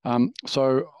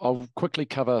 So I'll quickly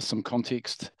cover some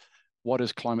context. What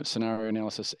is climate scenario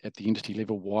analysis at the entity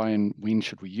level? Why and when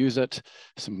should we use it?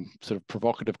 Some sort of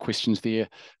provocative questions there.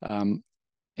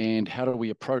 And how do we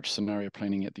approach scenario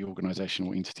planning at the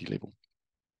organizational entity level?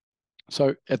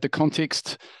 So at the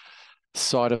context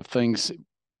side of things,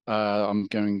 I've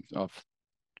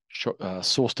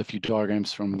sourced a few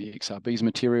diagrams from the XRB's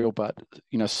material, but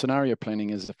scenario planning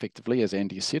is effectively, as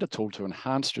Andy said, a tool to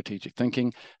enhance strategic thinking.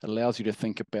 It allows you to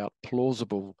think about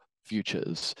plausible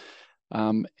futures,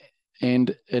 and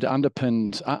it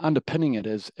underpinning it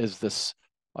is this,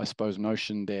 I suppose,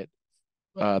 notion that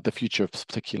the future,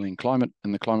 particularly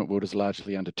in the climate world, is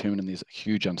largely undetermined, and there's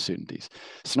huge uncertainties.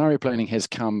 Scenario planning has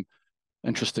come,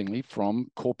 interestingly, from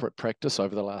corporate practice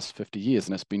over the last 50 years,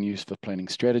 and it's been used for planning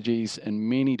strategies in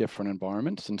many different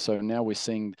environments. And so now we're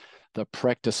seeing the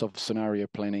practice of scenario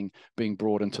planning being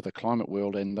brought into the climate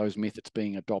world, and those methods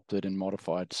being adopted and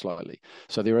modified slightly.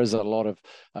 So there is a lot of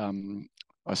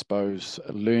I suppose,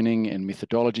 learning and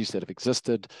methodologies that have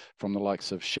existed from the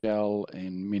likes of Shell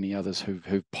and many others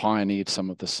who've pioneered some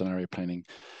of the scenario planning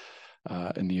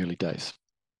in the early days.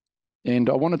 And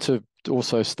I wanted to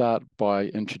also start by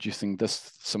introducing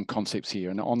some concepts here.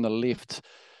 And on the left,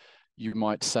 you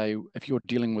might say, if you're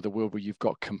dealing with a world where you've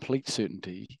got complete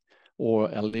certainty, or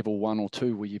a level 1 or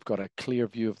 2 where you've got a clear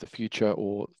view of the future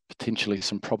or potentially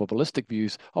some probabilistic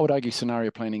views, I would argue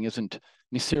scenario planning isn't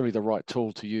necessarily the right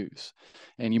tool to use.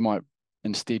 And you might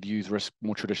instead use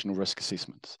more traditional risk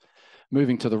assessments.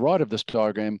 Moving to the right of this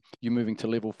diagram, you're moving to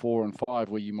level 4 and 5,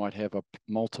 where you might have a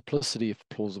multiplicity of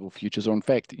plausible futures, or in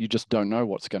fact, you just don't know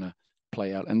what's going to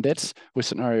play out. And that's where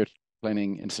scenario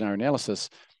planning and scenario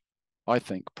analysis, I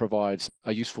think, provides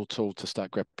a useful tool to start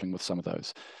grappling with some of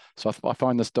those. So I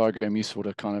find this diagram useful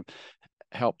to kind of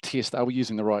help test, are we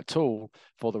using the right tool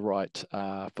for the right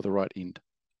end?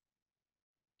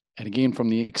 And again, from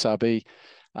the XRB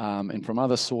and from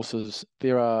other sources,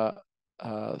 there are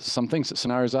some things that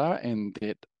scenarios are and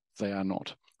that they are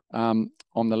not. On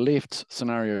the left,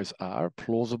 scenarios are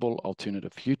plausible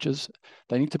alternative futures.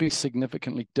 They need to be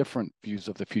significantly different views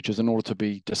of the futures in order to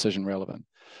be decision relevant.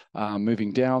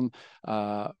 Moving down,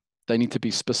 they need to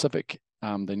be specific.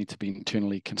 They need to be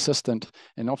internally consistent,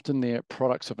 and often they're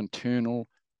products of internal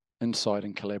insight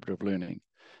and collaborative learning.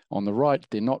 On the right,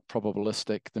 they're not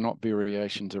probabilistic. They're not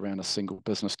variations around a single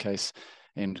business case.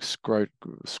 And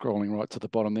scrolling right to the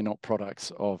bottom, they're not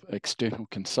products of external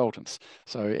consultants.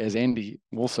 So as Andy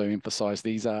also emphasized,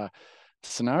 these are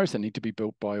scenarios that need to be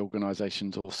built by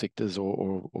organizations or sectors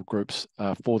or groups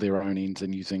for their own ends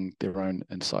and using their own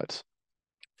insights.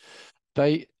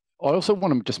 I also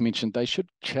want to just mention they should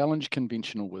challenge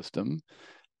conventional wisdom,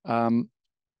 and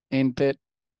that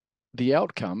the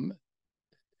outcome,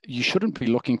 you shouldn't be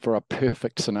looking for a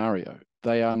perfect scenario.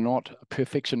 They are not,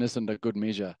 perfection isn't a good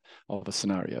measure of a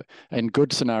scenario. And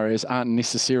good scenarios aren't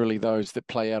necessarily those that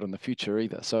play out in the future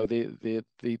either. So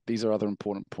these are other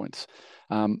important points.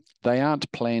 They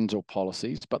aren't plans or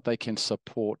policies, but they can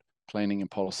support planning and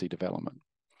policy development.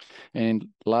 And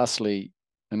lastly,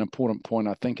 an important point,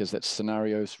 I think, is that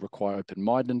scenarios require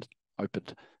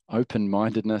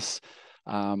open-mindedness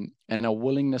and a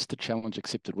willingness to challenge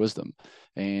accepted wisdom.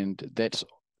 And that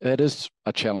is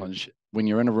a challenge when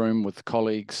you're in a room with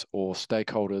colleagues or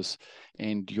stakeholders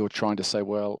and you're trying to say,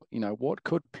 well, what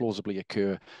could plausibly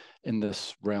occur in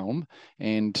this realm,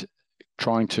 and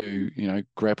trying to,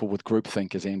 grapple with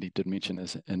groupthink, as Andy did mention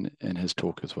in his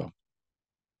talk as well.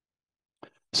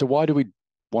 So why do we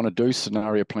want to do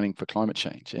scenario planning for climate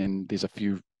change? And there's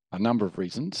a number of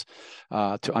reasons.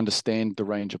 To understand the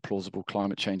range of plausible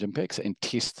climate change impacts and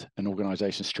test an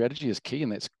organization's strategy is key,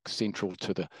 and that's central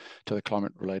to the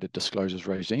climate-related disclosures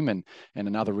regime. And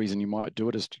another reason you might do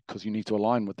it is because you need to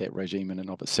align with that regime in and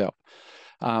of itself.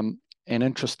 And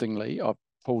interestingly, I've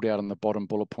pulled out in the bottom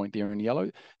bullet point there in yellow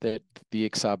that the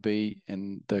XRB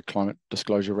and the climate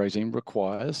disclosure regime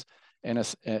requires an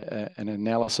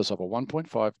analysis of a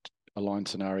 1.5 aligned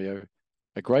scenario,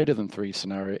 a greater than 3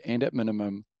 scenario, and at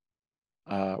minimum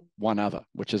one other,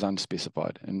 which is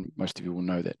unspecified, and most of you will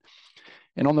know that.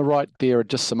 And on the right, there are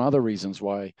just some other reasons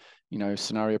why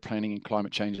scenario planning and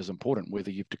climate change is important, whether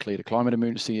you've declared a climate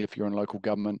emergency if you're in local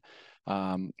government,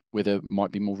 whether it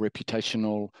might be more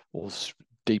reputational or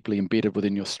deeply embedded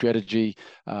within your strategy,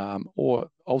 or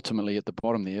ultimately at the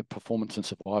bottom there, performance and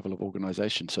survival of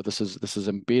organizations. So this is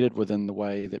embedded within the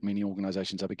way that many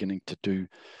organizations are beginning to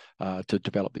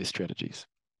develop their strategies.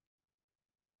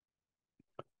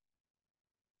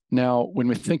 Now, when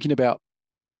we're thinking about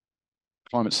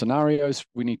climate scenarios,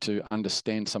 we need to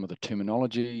understand some of the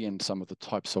terminology and some of the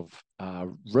types of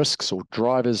risks or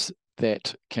drivers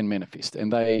that can manifest.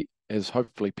 And they, as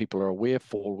hopefully people are aware,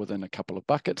 fall within a couple of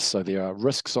buckets. So there are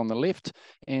risks on the left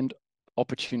and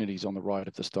opportunities on the right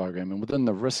of this diagram. And within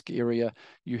the risk area,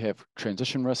 you have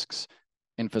transition risks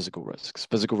and physical risks.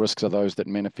 Physical risks are those that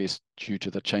manifest due to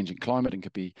the changing climate and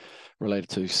could be related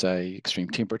to, say, extreme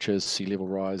temperatures, sea level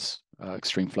rise,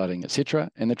 extreme flooding, etc.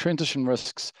 And the transition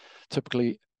risks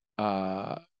typically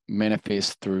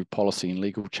manifest through policy and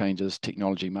legal changes,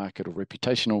 technology, market, or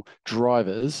reputational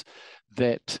drivers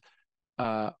that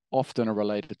often are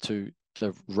related to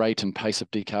the rate and pace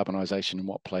of decarbonisation and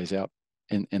what plays out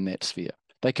in that sphere.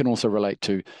 They can also relate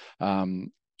to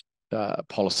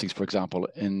policies, for example,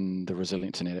 in the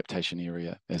resilience and adaptation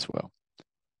area as well.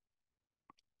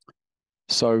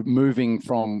 So moving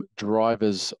from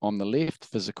drivers on the left,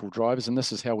 physical drivers, and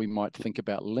this is how we might think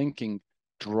about linking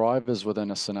drivers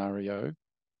within a scenario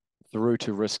through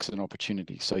to risks and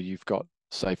opportunities. So you've got,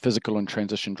 say, physical and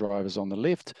transition drivers on the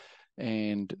left,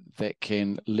 and that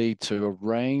can lead to a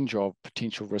range of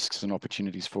potential risks and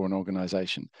opportunities for an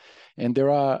organization. And there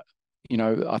are,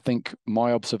 I think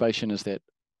my observation is that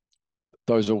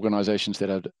those organizations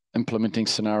that are implementing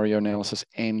scenario analysis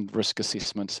and risk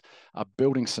assessments are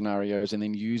building scenarios and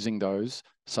then using those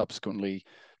subsequently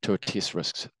to test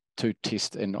risks, to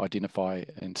test and identify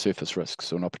and surface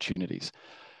risks and opportunities.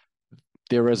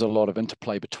 There is a lot of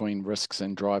interplay between risks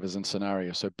and drivers and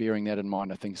scenarios. So bearing that in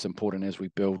mind, I think is important as we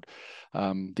build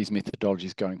these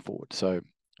methodologies going forward. So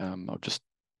I just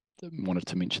wanted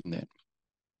to mention that.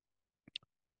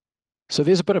 So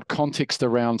there's a bit of context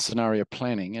around scenario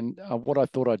planning, and what I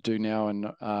thought I'd do now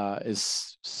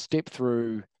is step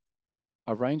through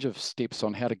a range of steps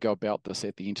on how to go about this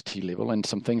at the entity level and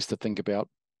some things to think about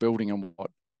building on what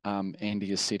Andy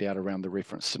has set out around the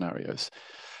reference scenarios.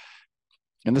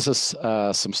 And this is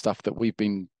some stuff that we've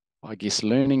been, I guess,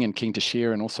 learning and keen to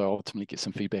share, and also ultimately get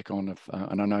some feedback on.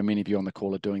 And I know many of you on the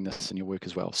call are doing this in your work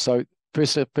as well. So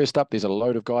first up, there's a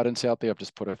load of guidance out there. I've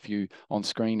just put a few on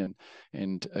screen,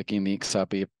 and again, the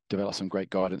XRB have developed some great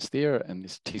guidance there, and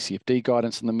there's TCFD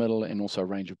guidance in the middle, and also a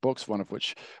range of books, one of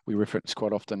which we reference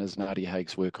quite often is Nadia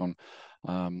Haig's work on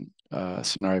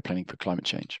scenario planning for climate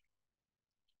change.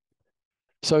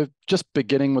 So just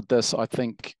beginning with this, I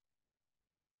think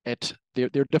there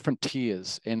are different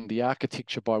tiers, and the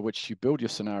architecture by which you build your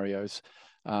scenarios,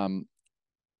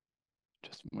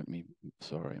 just let me,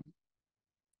 sorry.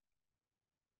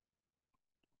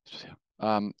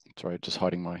 Sorry, just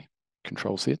hiding my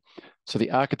controls here. So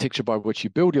the architecture by which you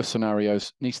build your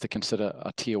scenarios needs to consider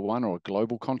a tier 1 or a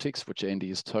global context, which Andy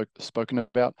has spoken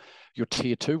about, your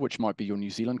tier 2, which might be your New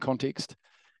Zealand context,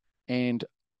 and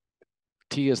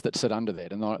tiers that sit under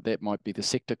that, and that might be the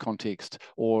sector context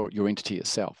or your entity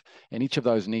itself. And each of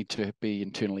those need to be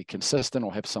internally consistent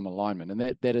or have some alignment, and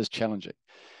that is challenging.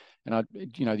 And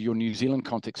your New Zealand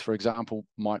context, for example,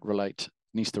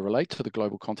 needs to relate to the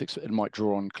global context. It might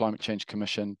draw on Climate Change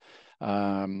Commission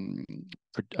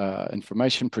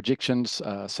information, projections,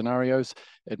 scenarios.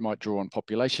 It might draw on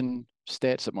population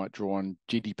stats. It might draw on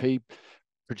GDP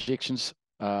projections,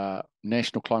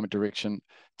 national climate direction,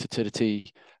 Te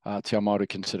Tiriti, Te Ao Māori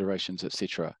considerations,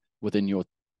 etc. within your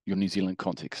New Zealand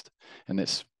context. And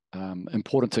that's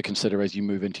important to consider as you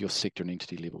move into your sector and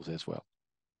entity levels as well.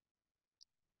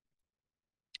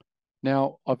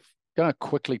 Now, I'm going to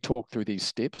quickly talk through these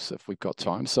steps if we've got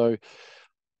time. So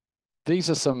these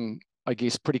are some I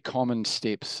guess, pretty common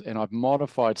steps, and I've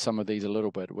modified some of these a little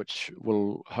bit, which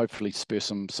will hopefully spur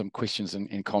some questions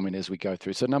and comment as we go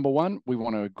through. So number one, we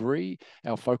want to agree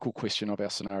our focal question of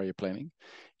our scenario planning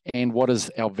and what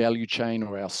is our value chain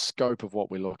or our scope of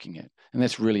what we're looking at. And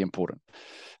that's really important.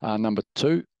 Number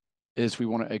two is we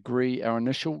want to agree our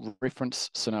initial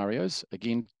reference scenarios,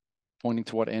 again, pointing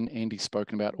to what Andy's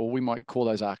spoken about, or we might call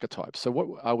those archetypes. So what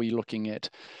are we looking at?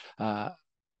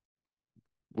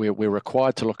 We're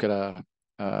required to look at a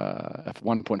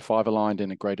 1.5 aligned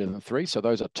and a greater than 3. So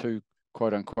those are two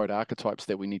quote unquote archetypes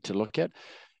that we need to look at.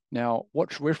 Now,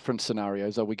 what reference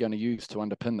scenarios are we going to use to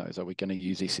underpin those? Are we going to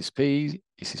use SSP,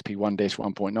 SSP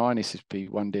 1-1.9, SSP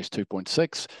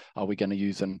 1-2.6? Are we going to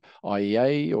use an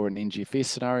IEA or an NGFS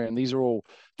scenario? And these are all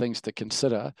things to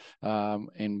consider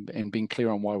and being clear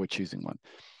on why we're choosing one.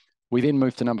 We then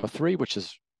move to number 3, which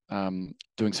is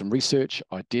doing some research,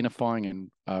 identifying and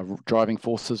driving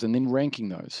forces, and then ranking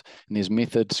those. And there's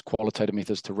methods, qualitative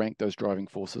methods to rank those driving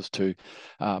forces to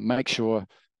make sure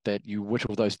that you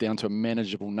whittle those down to a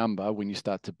manageable number when you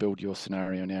start to build your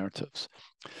scenario narratives.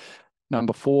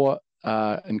 Number 4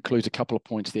 includes a couple of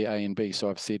points there, A and B. So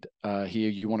I've said here,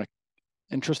 you want to,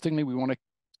 interestingly, we want to,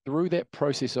 through that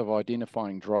process of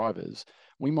identifying drivers,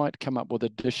 we might come up with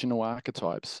additional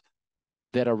archetypes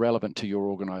that are relevant to your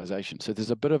organization. So there's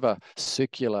a bit of a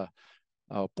circular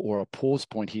or a pause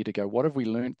point here to go, what have we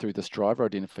learned through this driver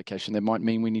identification that might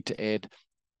mean we need to add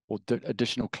or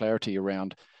additional clarity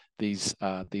around these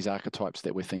archetypes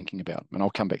that we're thinking about? And I'll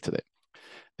come back to that.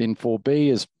 Then 4B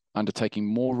is undertaking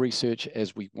more research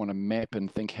as we want to map and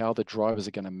think how the drivers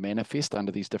are going to manifest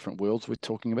under these different worlds we're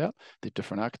talking about, the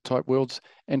different archetype worlds,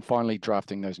 and finally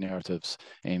drafting those narratives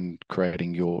and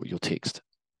creating your text.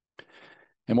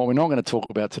 And what we're not going to talk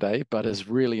about today, but is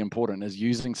really important, is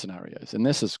using scenarios. And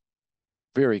this is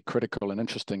very critical and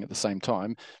interesting at the same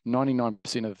time.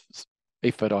 99% of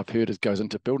effort I've heard goes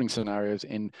into building scenarios,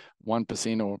 and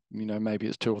 1% or maybe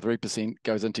it's 2 or 3%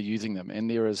 goes into using them. And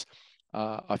there is,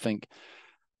 I think,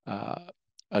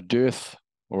 a dearth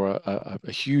or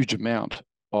a huge amount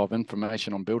of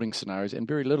information on building scenarios and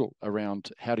very little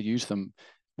around how to use them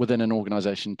within an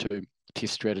organization to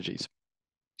test strategies.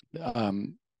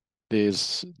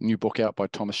 There's a new book out by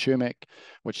Thomas Shermack,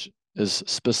 which is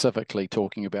specifically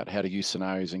talking about how to use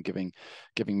scenarios and giving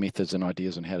methods and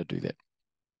ideas on how to do that.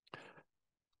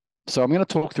 So I'm going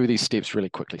to talk through these steps really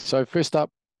quickly. So first up,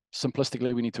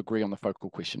 simplistically, we need to agree on the focal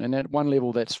question. And at one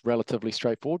level, that's relatively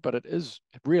straightforward, but it is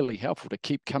really helpful to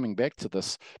keep coming back to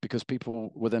this because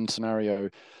people within scenario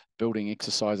building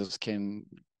exercises can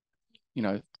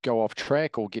go off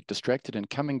track or get distracted, and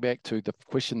coming back to the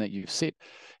question that you've set.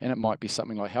 And it might be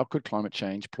something like, how could climate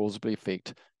change plausibly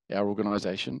affect our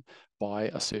organization by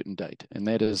a certain date? And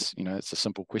that is, it's a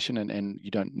simple question, and you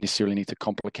don't necessarily need to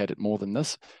complicate it more than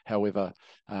this. However,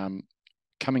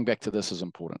 coming back to this is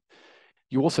important.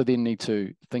 You also then need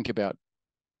to think about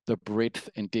the breadth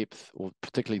and depth, or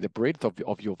particularly the breadth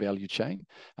of your value chain.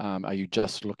 Are you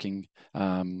just looking,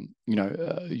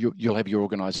 you'll have your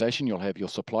organization, you'll have your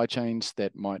supply chains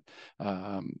that might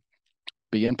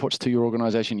be inputs to your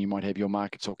organization, you might have your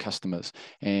markets or customers,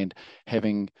 and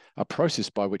having a process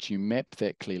by which you map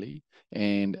that clearly,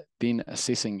 and then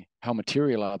assessing how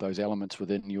material are those elements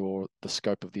within the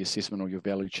scope of the assessment or your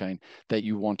value chain that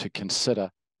you want to consider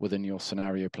within your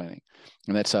scenario planning.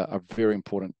 And that's a very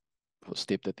important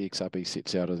step that the XRB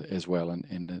sets out as well,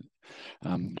 and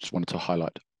just wanted to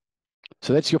highlight.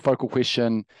 So that's your focal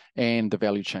question and the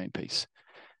value chain piece.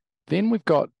 Then we've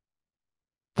got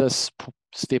this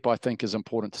step I think is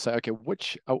important to say, okay,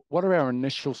 what are our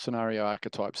initial scenario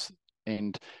archetypes,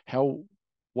 and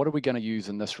what are we going to use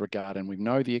in this regard? And we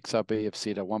know the XRB have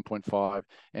said a 1.5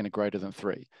 and a greater than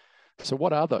 3. So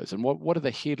what are those, and what are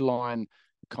the headline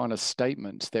kind of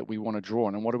statements that we want to draw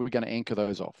on, and what are we going to anchor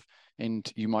those off?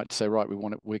 And you might say, right, we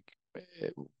want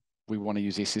to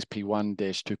use SSP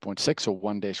 1-2.6 or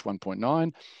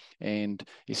 1-1.9, and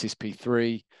SSP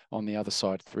 3 on the other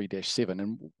side, 3-7.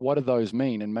 And what do those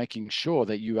mean? And making sure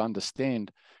that you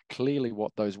understand clearly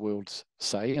what those worlds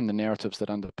say and the narratives that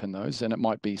underpin those. And it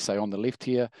might be, say, on the left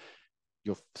here,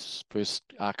 your first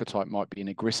archetype might be an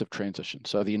aggressive transition.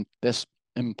 So this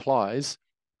implies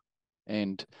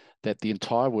that the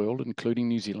entire world, including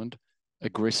New Zealand,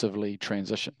 aggressively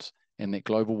transitions, and that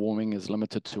global warming is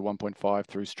limited to 1.5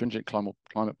 through stringent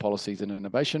climate policies and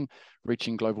innovation,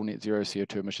 reaching global net zero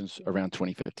CO2 emissions around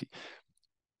 2050.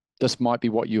 This might be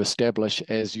what you establish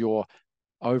as your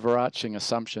overarching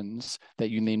assumptions that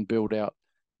you then build out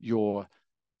your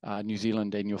New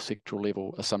Zealand and your sectoral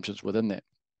level assumptions within that.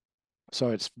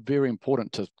 So it's very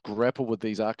important to grapple with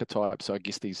these archetypes. So I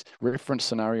guess these reference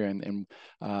scenario and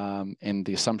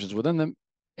the assumptions within them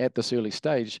at this early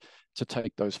stage to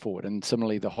take those forward. And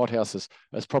similarly, the hothouse is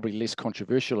probably less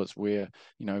controversial. It's where,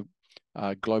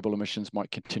 global emissions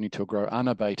might continue to grow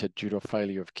unabated due to a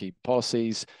failure of key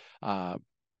policies.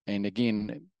 And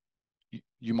again,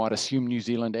 you might assume New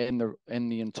Zealand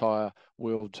and the entire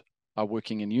world are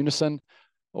working in unison.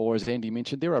 Or as Andy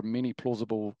mentioned, there are many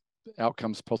plausible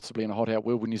outcomes possibly in a hot out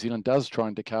world where New Zealand does try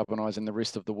and decarbonise and the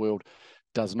rest of the world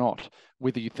does not.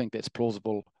 Whether you think that's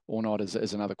plausible or not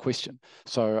is another question.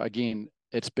 So again,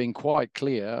 it's been quite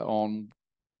clear on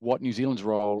what New Zealand's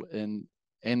role in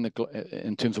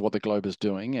terms of what the globe is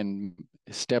doing and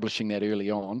establishing that early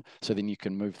on, so then you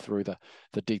can move through the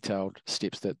detailed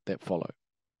steps that follow.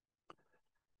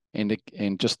 And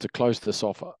just to close this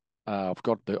off, I've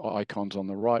got the icons on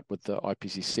the right with the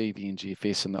IPCC, the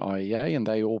NGFS, and the IEA, and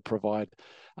they all provide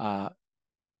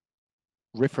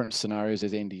reference scenarios,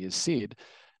 as Andy has said.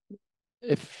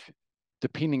 If,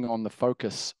 depending on the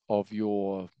focus of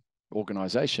your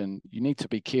organization, you need to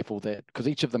be careful that, because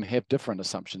each of them have different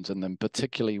assumptions in them,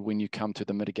 particularly when you come to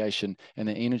the mitigation and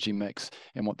the energy mix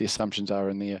and what the assumptions are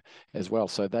in there as well.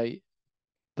 So they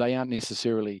aren't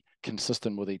necessarily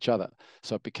consistent with each other.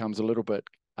 So it becomes a little bit,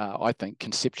 I think,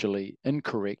 conceptually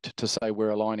incorrect to say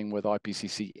we're aligning with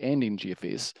IPCC and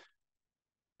NGFS,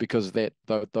 because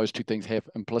those two things have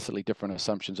implicitly different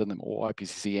assumptions in them, or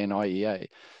IPCC and IEA.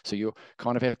 So you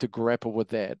kind of have to grapple with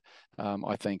that,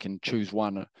 I think, and choose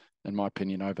one, in my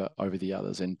opinion, over the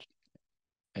others, and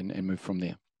move from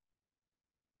there.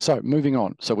 So moving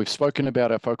on. So we've spoken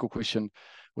about our focal question.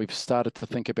 We've started to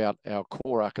think about our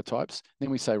core archetypes. Then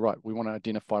we say, right, we want to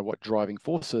identify what driving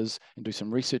forces and do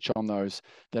some research on those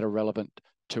that are relevant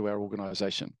to our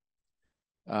organization.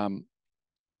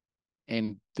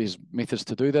 And there's methods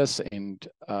to do this. And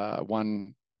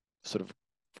one sort of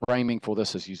framing for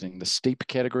this is using the STEEP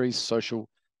categories: social,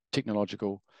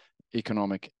 technological,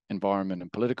 economic, environment,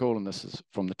 and political. And this is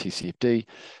from the TCFD,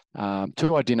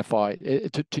 to identify,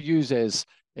 to use as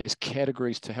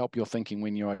categories to help your thinking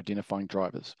when you're identifying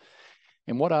drivers.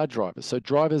 And what are drivers? So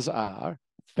drivers are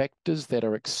factors that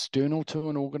are external to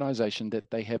an organization that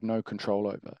they have no control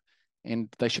over.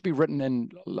 And they should be written in,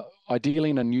 ideally,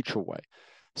 in a neutral way.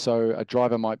 So a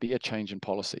driver might be a change in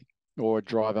policy, or a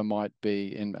driver might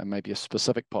be in maybe a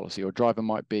specific policy, or a driver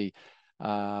might be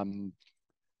a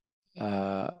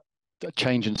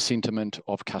change in sentiment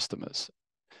of customers.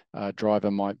 A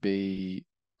driver might be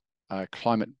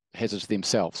climate hazards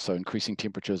themselves, so increasing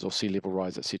temperatures or sea level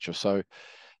rise, etc. So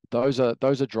those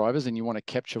are drivers, and you want to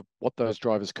capture what those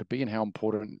drivers could be and how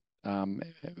important and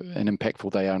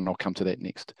impactful they are, and I'll come to that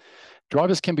next.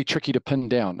 Drivers can be tricky to pin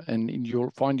down, and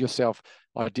you'll find yourself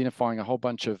identifying a whole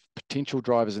bunch of potential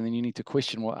drivers, and then you need to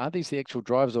question, well, are these the actual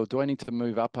drivers, or do I need to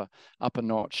move up a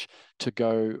notch to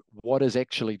go, what is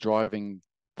actually driving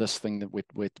this thing that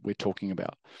we're talking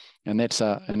about? And that's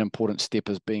an important step,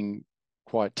 as being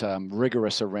quite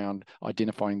rigorous around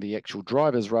identifying the actual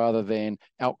drivers rather than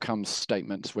outcome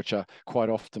statements, which are quite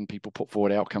often people put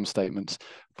forward outcome statements.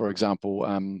 For example,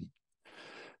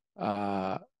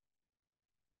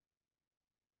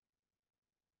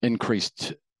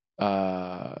 increased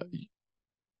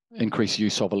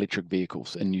use of electric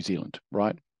vehicles in New Zealand,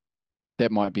 right?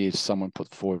 That might be, as someone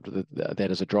put forward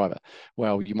that as a driver.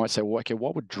 Well, you might say, well, okay,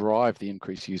 what would drive the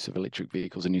increased use of electric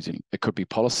vehicles in New Zealand? It could be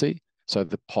policy. So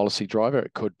the policy driver,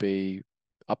 it could be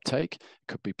uptake, it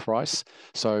could be price.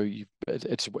 So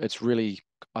it's really,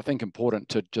 I think, important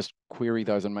to just query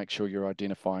those and make sure you're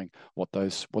identifying what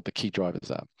the key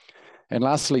drivers are. And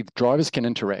lastly, drivers can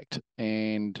interact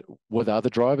and with other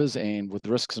drivers and with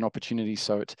risks and opportunities.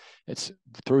 So it's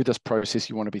through this process,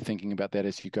 you want to be thinking about that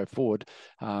as you go forward,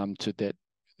 to that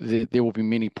there will be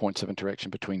many points of interaction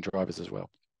between drivers as well.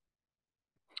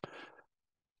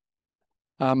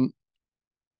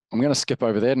 I'm going to skip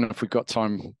over that, and if we've got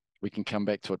time, we can come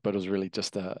back to it, but it was really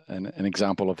just an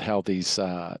example of how these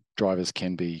drivers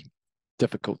can be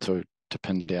difficult to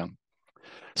pin down.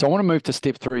 So I want to move to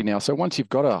step 3 now. So once you've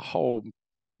got a whole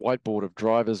whiteboard of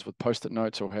drivers with post-it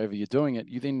notes or however you're doing it,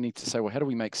 you then need to say, well, how do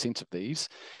we make sense of these?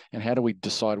 And how do we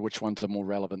decide which ones are more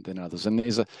relevant than others? And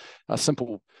there's a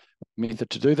simple method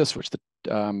to do this, which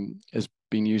has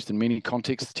been used in many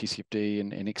contexts. The TCFD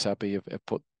and XRB have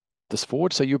put this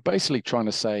forward. So you're basically trying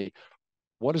to say,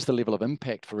 what is the level of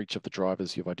impact for each of the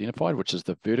drivers you've identified, which is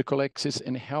the vertical axis,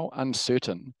 and how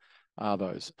uncertain are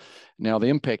those? Now, the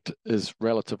impact is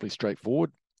relatively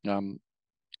straightforward.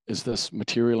 Is this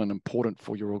material and important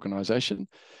for your organization?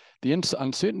 The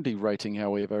uncertainty rating,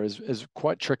 however, is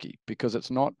quite tricky, because it's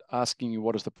not asking you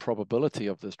what is the probability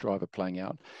of this driver playing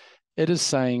out. it is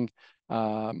saying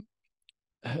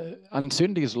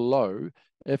uncertainty is low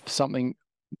if something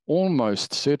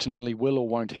almost certainly will or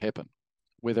won't happen.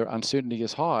 Whether uncertainty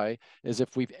is high is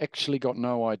if we've actually got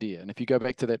no idea. And if you go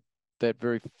back to that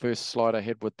very first slide I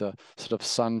had with the sort of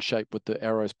sun shape with the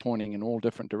arrows pointing in all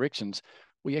different directions,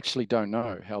 we actually don't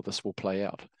know how this will play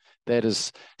out. That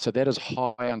is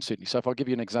high uncertainty. So if I'll give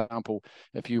you an example,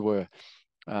 if you were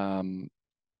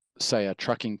say a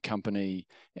trucking company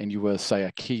and you were, say,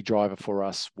 a key driver for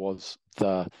us was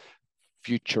the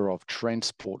future of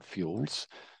transport fuels,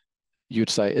 you'd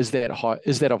say, is that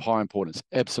of high importance?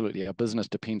 Absolutely. Our business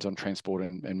depends on transport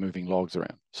and moving logs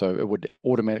around. So it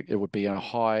would be a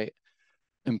high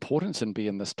importance and be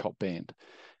in this top band.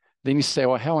 Then you say,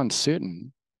 well, how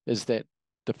uncertain is that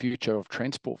the future of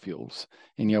transport fuels?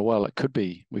 And you know, well, it could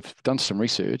be, we've done some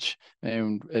research,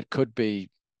 and it could be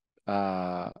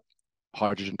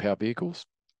hydrogen powered vehicles,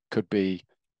 could be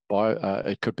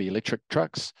it could be electric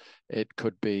trucks, it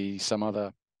could be some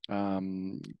other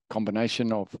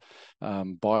combination of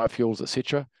biofuels,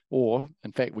 etc. Or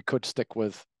in fact, we could stick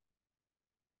with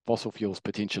fossil fuels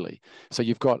potentially. So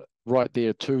you've got right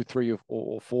there 2, 3,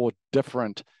 or 4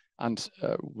 different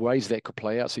ways that could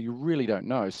play out. So you really don't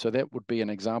know. So that would be an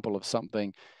example of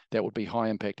something that would be high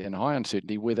impact and high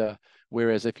uncertainty.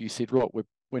 Whereas if you said, look,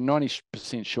 we're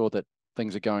 90% sure that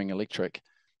things are going electric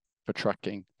for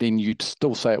trucking, then you'd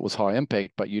still say it was high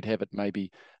impact, but you'd have it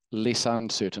maybe less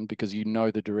uncertain because you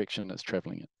know the direction it's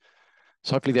traveling in.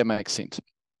 So hopefully that makes sense.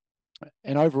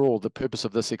 And overall, the purpose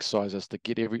of this exercise is to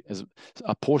get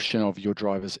a portion of your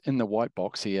drivers in the white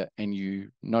box here, and you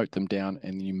note them down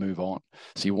and you move on.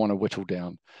 So you want to whittle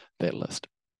down that list.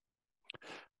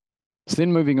 So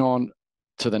then moving on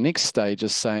to the next stage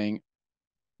is saying,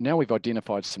 now we've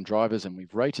identified some drivers and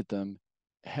we've rated them.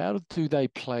 How do they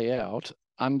play out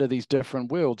under these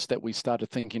different worlds that we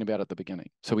started thinking about at the beginning?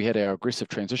 So we had our aggressive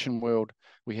transition world,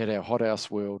 we had our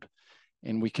hothouse world,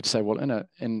 and we could say, well,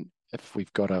 if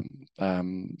we've got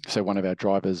so one of our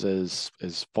drivers is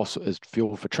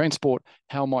fuel for transport,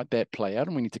 how might that play out?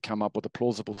 And we need to come up with a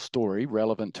plausible story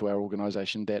relevant to our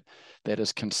organization that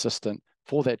is consistent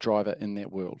for that driver in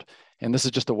that world. And this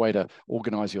is just a way to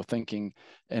organize your thinking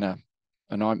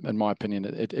in my opinion,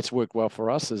 it's worked well for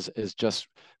us, is just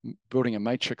building a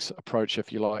matrix approach,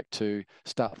 if you like, to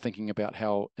start thinking about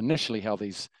how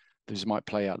these might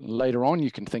play out. And later on,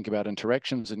 you can think about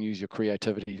interactions and use your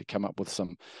creativity to come up with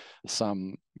some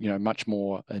much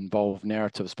more involved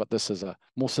narratives. But this is a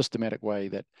more systematic way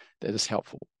that is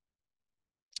helpful.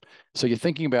 So you're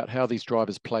thinking about how these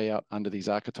drivers play out under these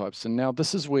archetypes. And now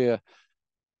this is where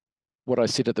what I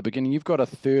said at the beginning, you've got a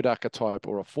third archetype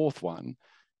or a fourth one.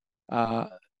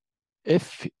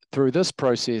 If through this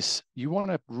process, you want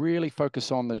to really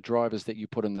focus on the drivers that you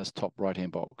put in this top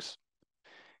right-hand box.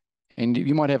 And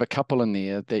you might have a couple in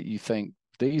there that you think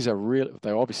these are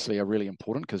they obviously are really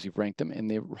important because you've ranked them and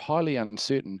they're highly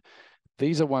uncertain.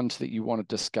 These are ones that you want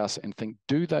to discuss and think,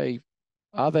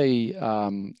 are they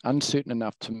uncertain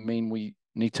enough to mean we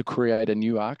need to create a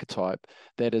new archetype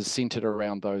that is centered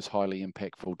around those highly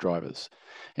impactful drivers?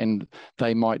 And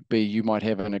you might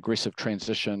have an aggressive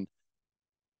transition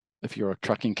if you're a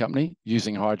trucking company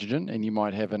using hydrogen, and you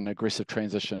might have an aggressive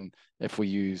transition if we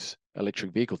use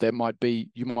electric vehicles.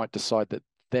 You might decide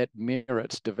that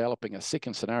merits developing a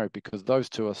second scenario because those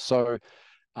two are so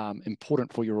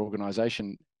important for your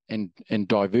organization and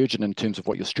divergent in terms of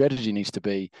what your strategy needs to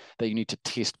be, that you need to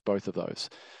test both of those.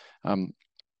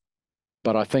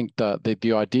 But I think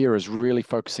the idea is really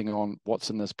focusing on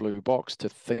what's in this blue box to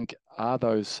think, are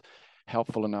those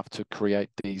helpful enough to create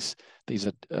these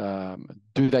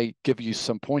do they give you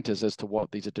some pointers as to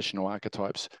what these additional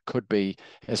archetypes could be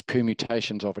as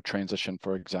permutations of a transition,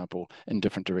 for example, in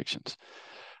different directions?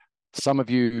 Some of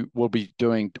you will be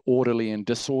doing orderly and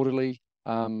disorderly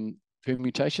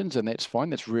permutations, and that's fine.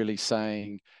 That's really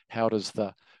saying, how does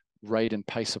the rate and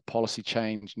pace of policy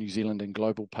change New Zealand and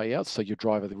global payouts? So your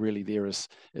driver really there is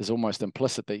almost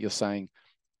implicit that you're saying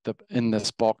in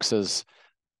this box is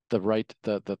the rate,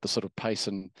 the sort of pace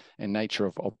and nature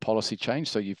of policy change.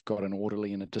 So you've got an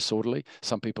orderly and a disorderly.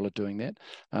 Some people are doing that.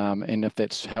 And if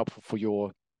that's helpful for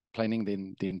your planning,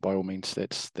 then by all means,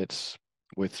 that's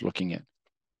worth looking at.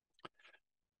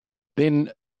 Then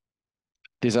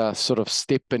there's a sort of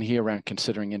step in here around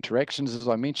considering interactions, as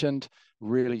I mentioned,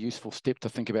 really useful step to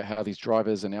think about how these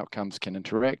drivers and outcomes can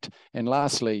interact. And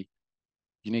lastly,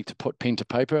 you need to put pen to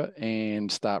paper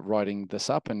and start writing this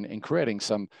up and creating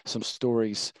some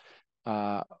stories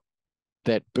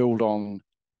that build on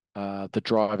the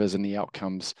drivers and the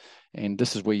outcomes. And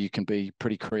this is where you can be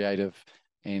pretty creative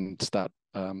and start,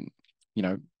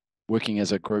 working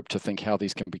as a group to think how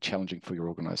these can be challenging for your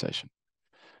organization.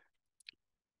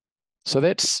 So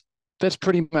that's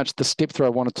pretty much the step through I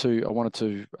wanted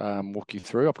to walk you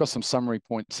through. I've got some summary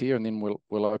points here, and then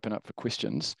we'll open up for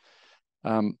questions.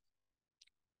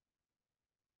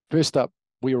 First up,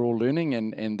 we are all learning,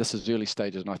 and this is early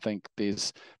stages, and I think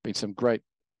there's been some great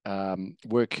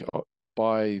work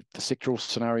by the sectoral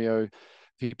scenario.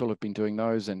 People have been doing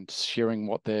those and sharing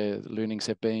what their learnings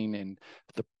have been, and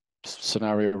the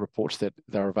scenario reports that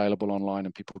they're available online,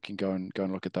 and people can go and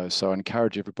look at those. So I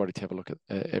encourage everybody to have a look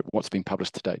at what's been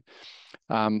published to date.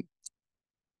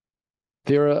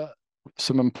 There are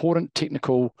some important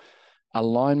technical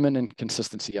alignment and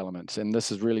consistency elements, and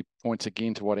this is really points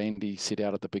again to what Andy set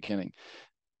out at the beginning,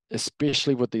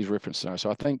 especially with these reference scenarios.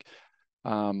 So I think,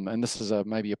 and this is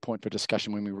maybe a point for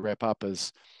discussion when we wrap up,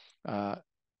 is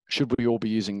should we all be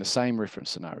using the same reference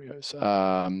scenarios?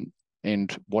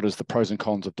 And what is the pros and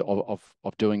cons of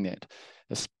doing that?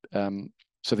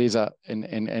 So there's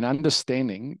an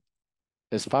understanding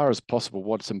as far as possible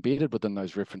what's embedded within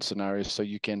those reference scenarios, so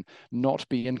you can not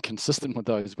be inconsistent with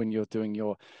those when you're doing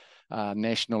your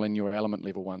national and your element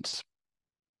level ones.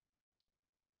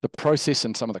 The process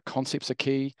and some of the concepts are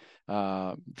key.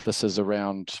 This is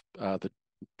around the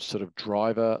sort of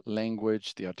driver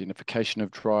language, the identification of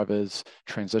drivers,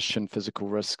 transition, physical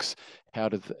risks, how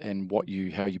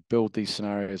you build these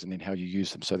scenarios, and then how you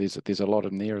use them. So there's a lot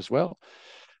in there as well.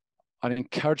 I'd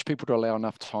encourage people to allow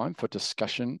enough time for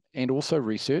discussion and also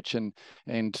research, and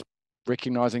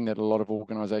recognizing that a lot of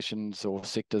organizations or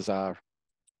sectors are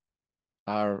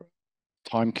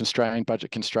time constrained, budget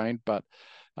constrained, but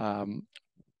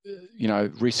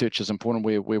research is important.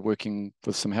 We're working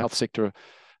with some health sector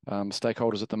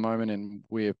stakeholders at the moment, and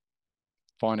we're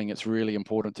finding it's really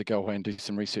important to go away and do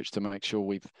some research to make sure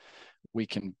we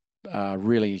can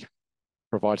really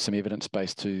provide some evidence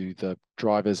base to the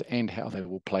drivers and how they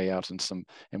will play out and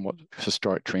what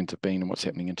historic trends have been and what's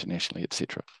happening internationally,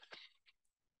 etc.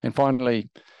 And finally,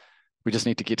 we just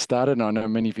need to get started. And I know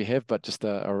many of you have, but just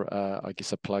I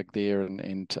guess a plug there,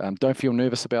 and don't feel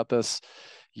nervous about this.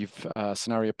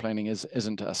 Scenario planning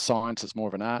isn't a science; it's more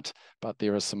of an art. But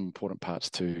there are some important parts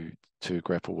to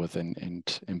grapple with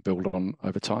and build on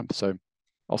over time. So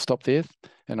I'll stop there,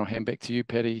 and I'll hand back to you,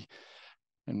 Paddy,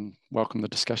 and welcome the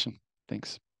discussion.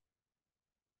 Thanks.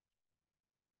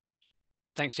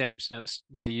 Thanks, James. That's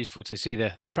really useful to see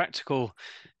the practical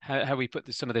how we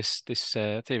put some of this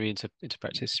theory into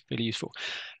practice. Really useful.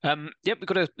 Yep, we've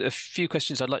got a few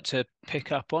questions I'd like to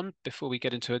pick up on before we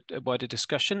get into a wider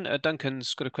discussion.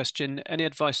 Duncan's got a question. Any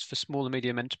advice for small and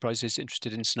medium enterprises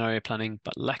interested in scenario planning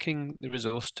but lacking the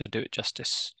resource to do it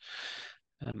justice?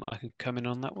 I can come in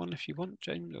on that one if you want,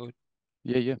 James. Or...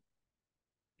 Yeah.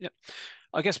 Yep.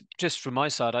 I guess just from my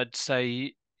side, I'd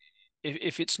say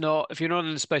if you're not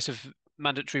in the space of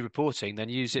mandatory reporting, then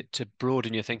use it to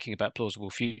broaden your thinking about plausible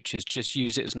futures. Just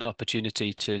use it as an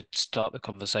opportunity to start the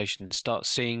conversation, start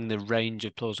seeing the range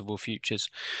of plausible futures.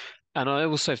 And I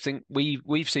also think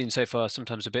we've seen so far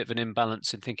sometimes a bit of an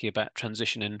imbalance in thinking about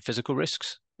transition and physical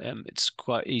risks. It's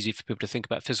quite easy for people to think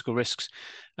about physical risks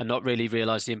and not really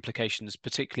realize the implications,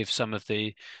 particularly of some of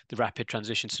the rapid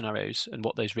transition scenarios and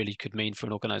what those really could mean for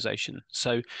an organization.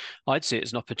 So I'd see it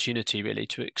as an opportunity really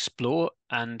to explore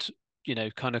and,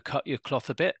 kind of cut your cloth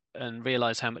a bit and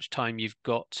realize how much time you've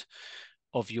got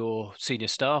of your senior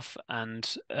staff, and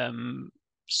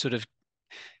sort of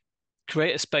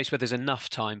create a space where there's enough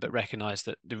time, but recognize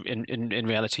that in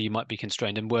reality you might be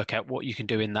constrained, and work out what you can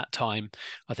do in that time.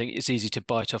 I think it's easy to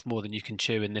bite off more than you can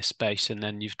chew in this space, and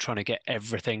then you're trying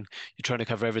to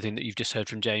cover everything that you've just heard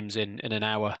from James in an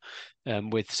hour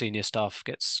with senior staff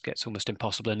gets almost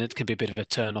impossible, and it can be a bit of a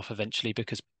turn off eventually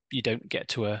because you don't get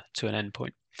to an end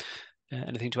point.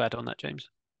 Anything to add on that, James?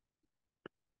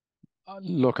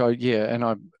 Look, and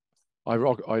I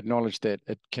acknowledge that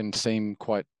it can seem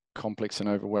quite complex and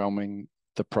overwhelming,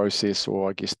 the process, or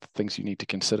I guess the things you need to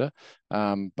consider.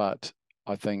 But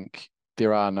I think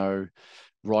there are no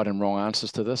right and wrong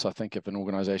answers to this. I think if an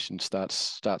organization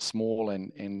starts small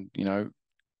and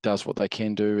does what they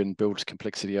can do and builds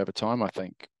complexity over time, I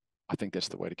think that's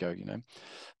the way to go.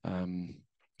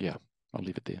 Yeah, I'll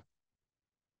leave it there.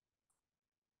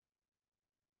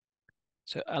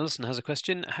 So Alison has a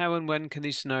question. How and when can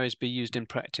these scenarios be used in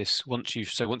practice once you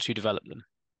develop them?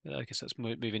 I guess let's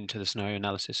move into the scenario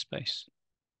analysis space.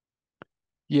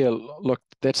 Yeah, look,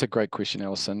 that's a great question,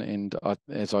 Alison. And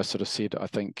as I sort of said, I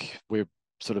think we're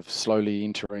sort of slowly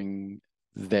entering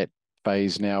that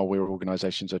phase now where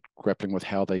organizations are grappling with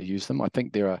how they use them. I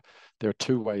think there are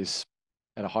two ways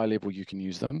at a high level, you can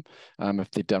use them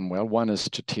if they're done well. One is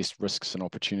to test risks and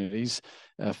opportunities,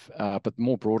 but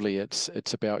more broadly,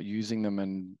 it's about using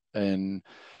them in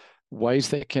ways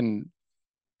that can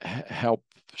help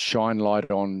shine light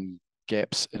on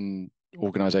gaps in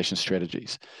organization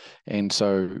strategies. And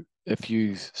so if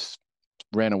you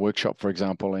ran a workshop, for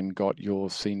example, and got your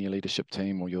senior leadership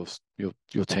team or your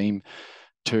team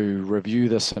to review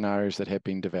the scenarios that have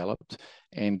been developed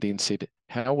and then said,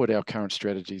 how would our current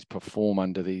strategies perform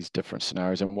under these different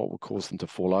scenarios and what would cause them to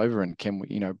fall over? And can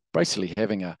we, basically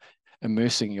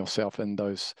immersing yourself in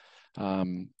those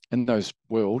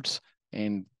worlds,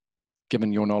 and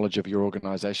given your knowledge of your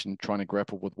organization, trying to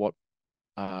grapple with what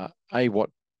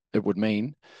it would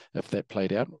mean if that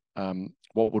played out,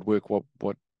 what would work,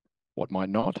 what might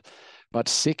not. But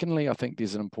secondly, I think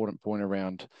there's an important point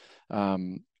around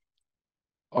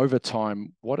over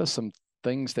time, what are some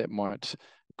things that might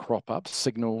crop up,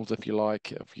 signals, if you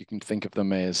like, if you can think of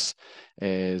them as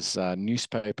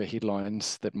newspaper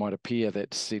headlines that might appear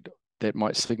that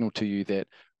might signal to you that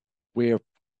we're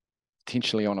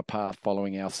potentially on a path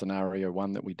following our scenario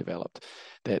one that we developed,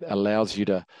 that allows you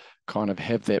to kind of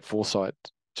have that foresight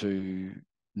to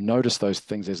notice those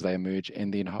things as they emerge,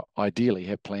 and then ideally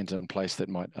have plans in place that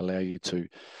might allow you to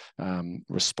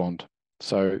respond.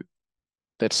 So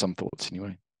that's some thoughts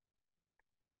anyway.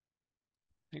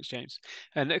 Thanks, James.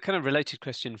 And a kind of related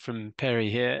question from Perry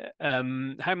here.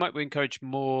 How might we encourage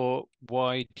more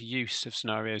wide use of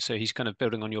scenarios? So he's kind of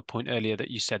building on your point earlier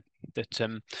that you said that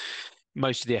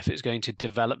most of the effort is going to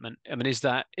development. I mean, is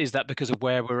that because of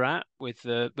where we're at with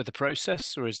the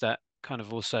process, or is that kind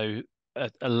of also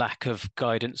a lack of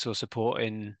guidance or support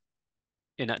in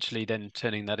actually then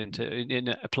turning that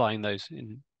in applying those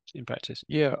in practice?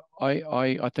 Yeah,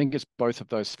 I think it's both of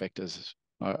those factors.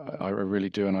 I really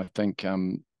do, and I think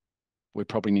we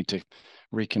probably need to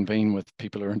reconvene with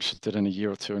people who are interested in a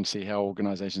year or two and see how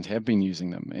organisations have been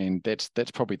using them, and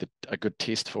that's probably a good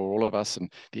test for all of us.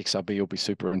 And the XRB will be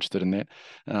super interested in that.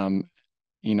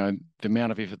 The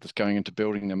amount of effort that's going into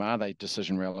building them, are they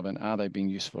decision relevant? Are they being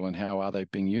useful, and how are they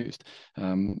being used?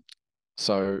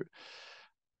 So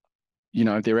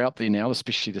they're out there now,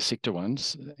 especially the sector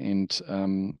ones, and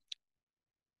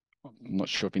I'm not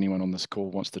sure if anyone on this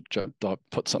call wants to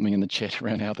put something in the chat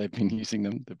around how they've been using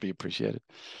them. That'd be appreciated.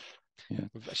 Yeah.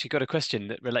 We've actually got a question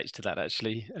that relates to that,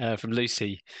 actually, from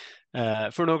Lucy.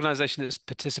 For an organisation that's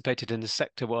participated in a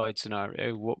sector-wide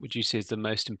scenario, what would you see as the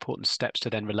most important steps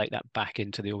to then relate that back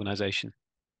into the organisation,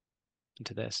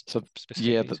 into their specific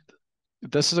needs?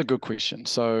 This is a good question.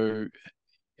 So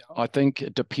I think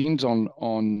it depends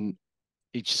on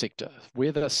each sector.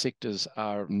 Where the sectors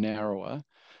are narrower,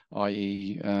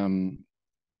 i.e.,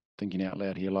 thinking out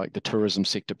loud here, like the tourism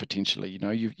sector potentially,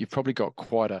 you've probably got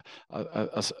quite a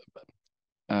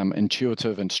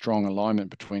intuitive and strong alignment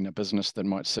between a business that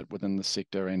might sit within the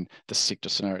sector and the sector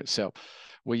scenario itself.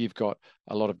 Where you've got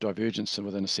a lot of divergence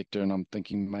within a sector, and I'm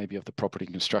thinking maybe of the property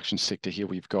and construction sector here,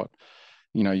 where you've got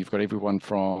everyone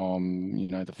from,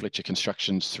 the Fletcher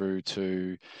Constructions through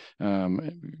to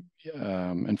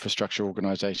infrastructure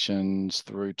organisations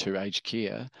through to aged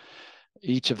care.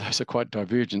 Each of those are quite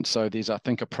divergent. So there's, I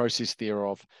think, a process there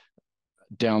of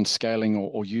downscaling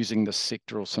or using the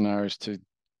sectoral scenarios to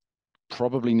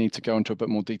probably need to go into a bit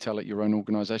more detail at your own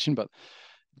organisation. But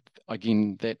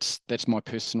again, that's my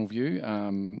personal view.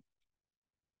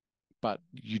 But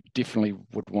you definitely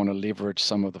would want to leverage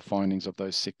some of the findings of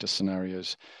those sector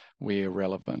scenarios where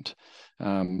relevant.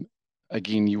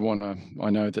 Again, I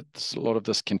know that a lot of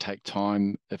this can take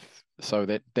time,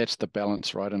 that's the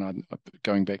balance, right? And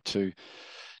going back to,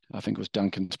 I think it was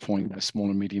Duncan's point, small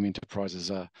and medium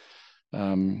enterprises are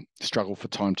struggle for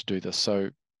time to do this. So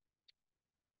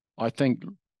I think,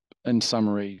 in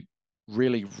summary,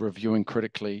 really reviewing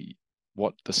critically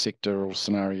what the sectoral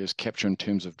scenarios capture in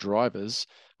terms of drivers,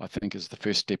 I think, is the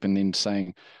first step, and then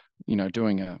saying,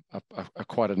 doing a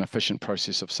quite an efficient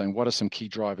process of saying what are some key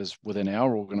drivers within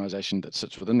our organisation that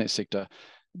sits within that sector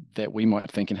that we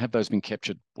might think, and have those been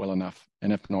captured well enough?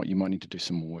 And if not, you might need to do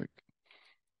some more work.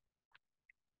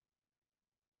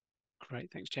 Great,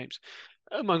 thanks, James.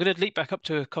 I'm going to leap back up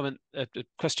to a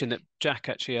question that Jack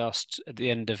actually asked at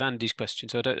the end of Andy's question,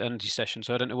 Andy's session.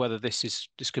 So I don't know whether this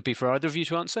could be for either of you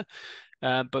to answer.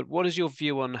 But what is your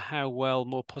view on how well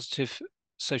more positive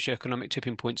socioeconomic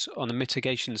tipping points on the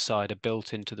mitigation side are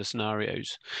built into the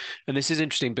scenarios? And this is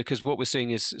interesting because what we're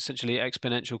seeing is essentially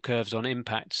exponential curves on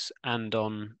impacts and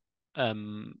on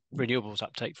renewables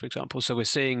uptake, for example. So we're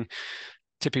seeing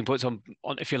tipping points on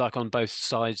if you like on both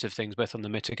sides of things, both on the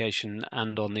mitigation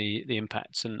and on the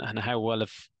impacts, and how well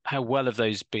have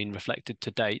those been reflected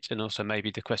to date? And also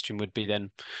maybe the question would be then,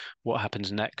 what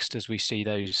happens next as we see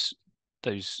those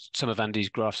some of Andy's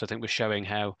graphs I think were showing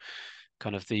how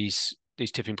kind of these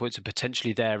tipping points are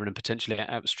potentially there and potentially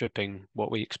outstripping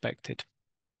what we expected.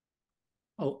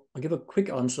 I'll give a quick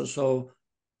answer. So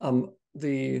all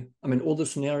the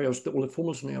scenarios, all the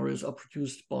formal scenarios are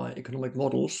produced by economic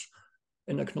models,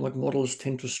 and economic models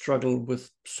tend to struggle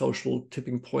with social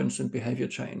tipping points and behavior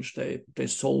change. They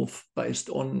solve based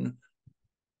on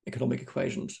economic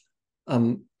equations.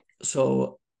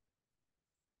 So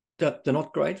they're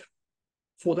not great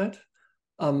for that,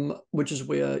 which is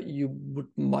where you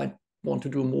might want to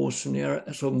do more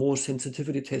more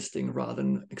sensitivity testing rather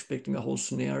than expecting a whole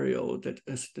scenario that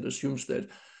assumes that.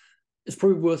 It's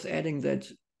probably worth adding that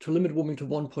to limit warming to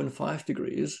 1.5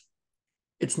 degrees,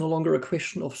 it's no longer a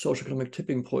question of socioeconomic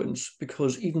tipping points,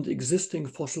 because even the existing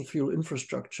fossil fuel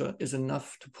infrastructure is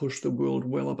enough to push the world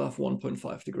well above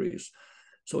 1.5 degrees.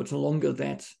 So it's no longer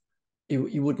that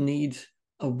you would need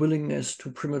a willingness to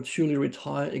prematurely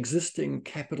retire existing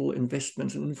capital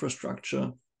investments in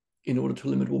infrastructure in order to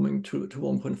limit warming to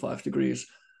 1.5 degrees,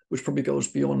 which probably goes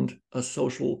beyond a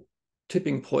social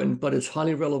tipping point, but it's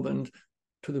highly relevant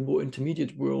to the more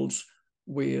intermediate worlds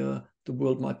where the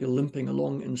world might be limping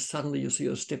along and suddenly you see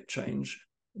a step change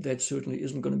that certainly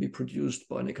isn't going to be produced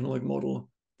by an economic model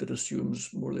that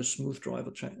assumes more or less smooth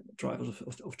drivers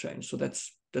of change. So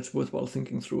that's worthwhile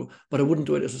thinking through. But I wouldn't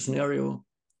do it as a scenario,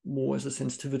 more as a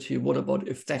sensitivity. What about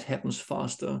if that happens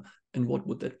faster, and what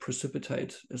would that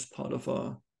precipitate as part of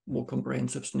a more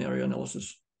comprehensive scenario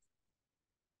analysis?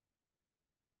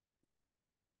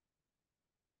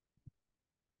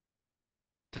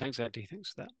 Thanks, Andy.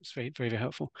 Thanks for that. It's very, very, very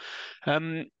helpful.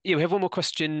 Yeah, we have one more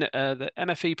question. The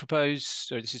MFE proposed,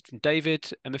 sorry, this is from David.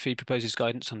 MFE proposes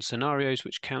guidance on scenarios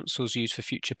which councils use for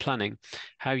future planning.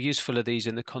 How useful are these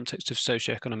in the context of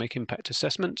socioeconomic impact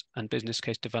assessment and business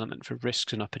case development for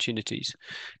risks and opportunities,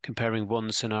 comparing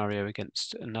one scenario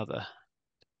against another?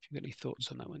 Have you got any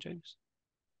thoughts on that one, James?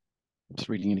 Just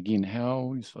reading it again.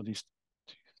 How useful are these?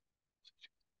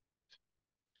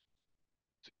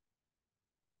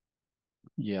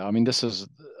 Yeah, I mean, this is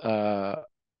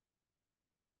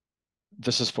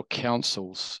for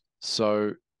councils.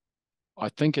 So I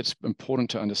think it's important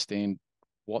to understand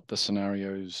what the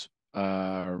scenarios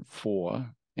are for.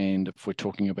 And if we're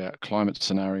talking about climate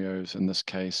scenarios in this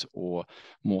case, or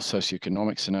more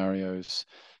socioeconomic scenarios,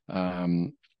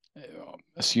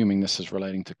 assuming this is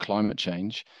relating to climate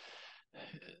change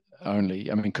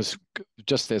only, I mean, because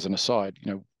just as an aside,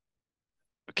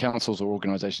 councils or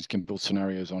organizations can build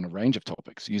scenarios on a range of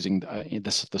topics using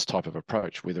this type of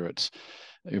approach, whether it's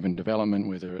urban development,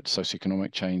 whether it's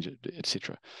socioeconomic change,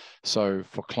 etc. So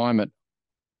for climate,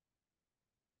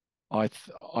 I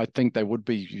think they would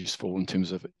be useful in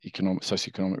terms of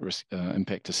socioeconomic risk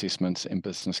impact assessments and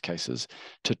business cases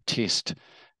to test.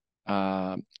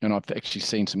 And I've actually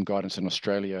seen some guidance in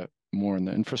Australia, more in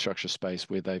the infrastructure space,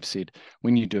 where they've said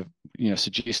when you do,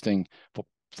 suggesting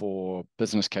for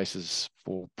business cases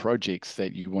for projects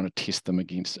that you want to test them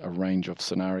against a range of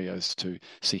scenarios to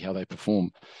see how they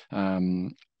perform,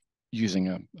 using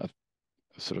a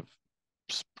sort of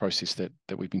process that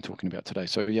we've been talking about today.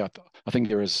 So yeah, I think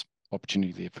there is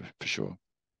opportunity there for sure.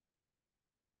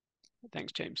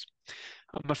 Thanks, James.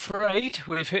 I'm afraid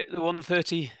we've hit the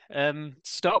 1:30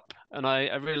 stop, and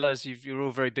I realise you're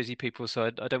all very busy people, so I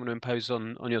don't want to impose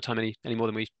on your time any more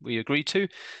than we agreed to.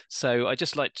 So I'd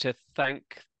just like to thank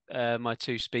my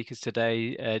two speakers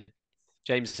today,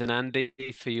 James and Andy,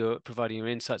 for providing your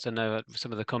insights. I know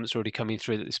some of the comments are already coming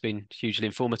through that it's been hugely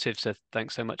informative, so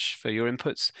thanks so much for your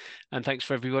inputs, and thanks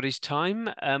for everybody's time.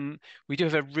 We do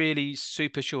have a really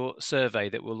super short survey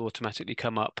that will automatically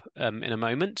come up in a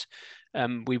moment.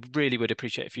 We really would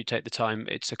appreciate if you take the time.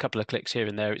 It's a couple of clicks here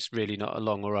and there. It's really not a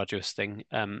long or arduous thing.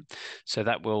 So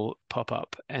that will pop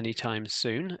up anytime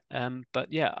soon.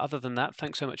 But yeah, other than that,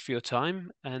 thanks so much for your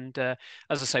time. And as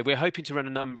I say, we're hoping to run a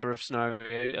number of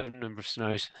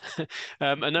scenarios,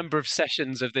 a number of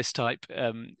sessions of this type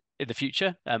in the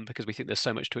future, because we think there's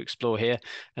so much to explore here.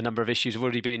 A number of issues have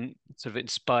already been sort of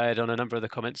inspired on a number of the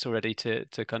comments already to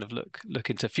kind of look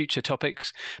into future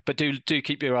topics. But do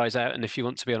keep your eyes out, and if you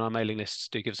want to be on our mailing lists,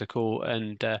 do give us a call,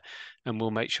 and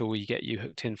we'll make sure we get you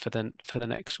hooked in for the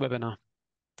next webinar.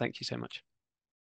 Thank you so much.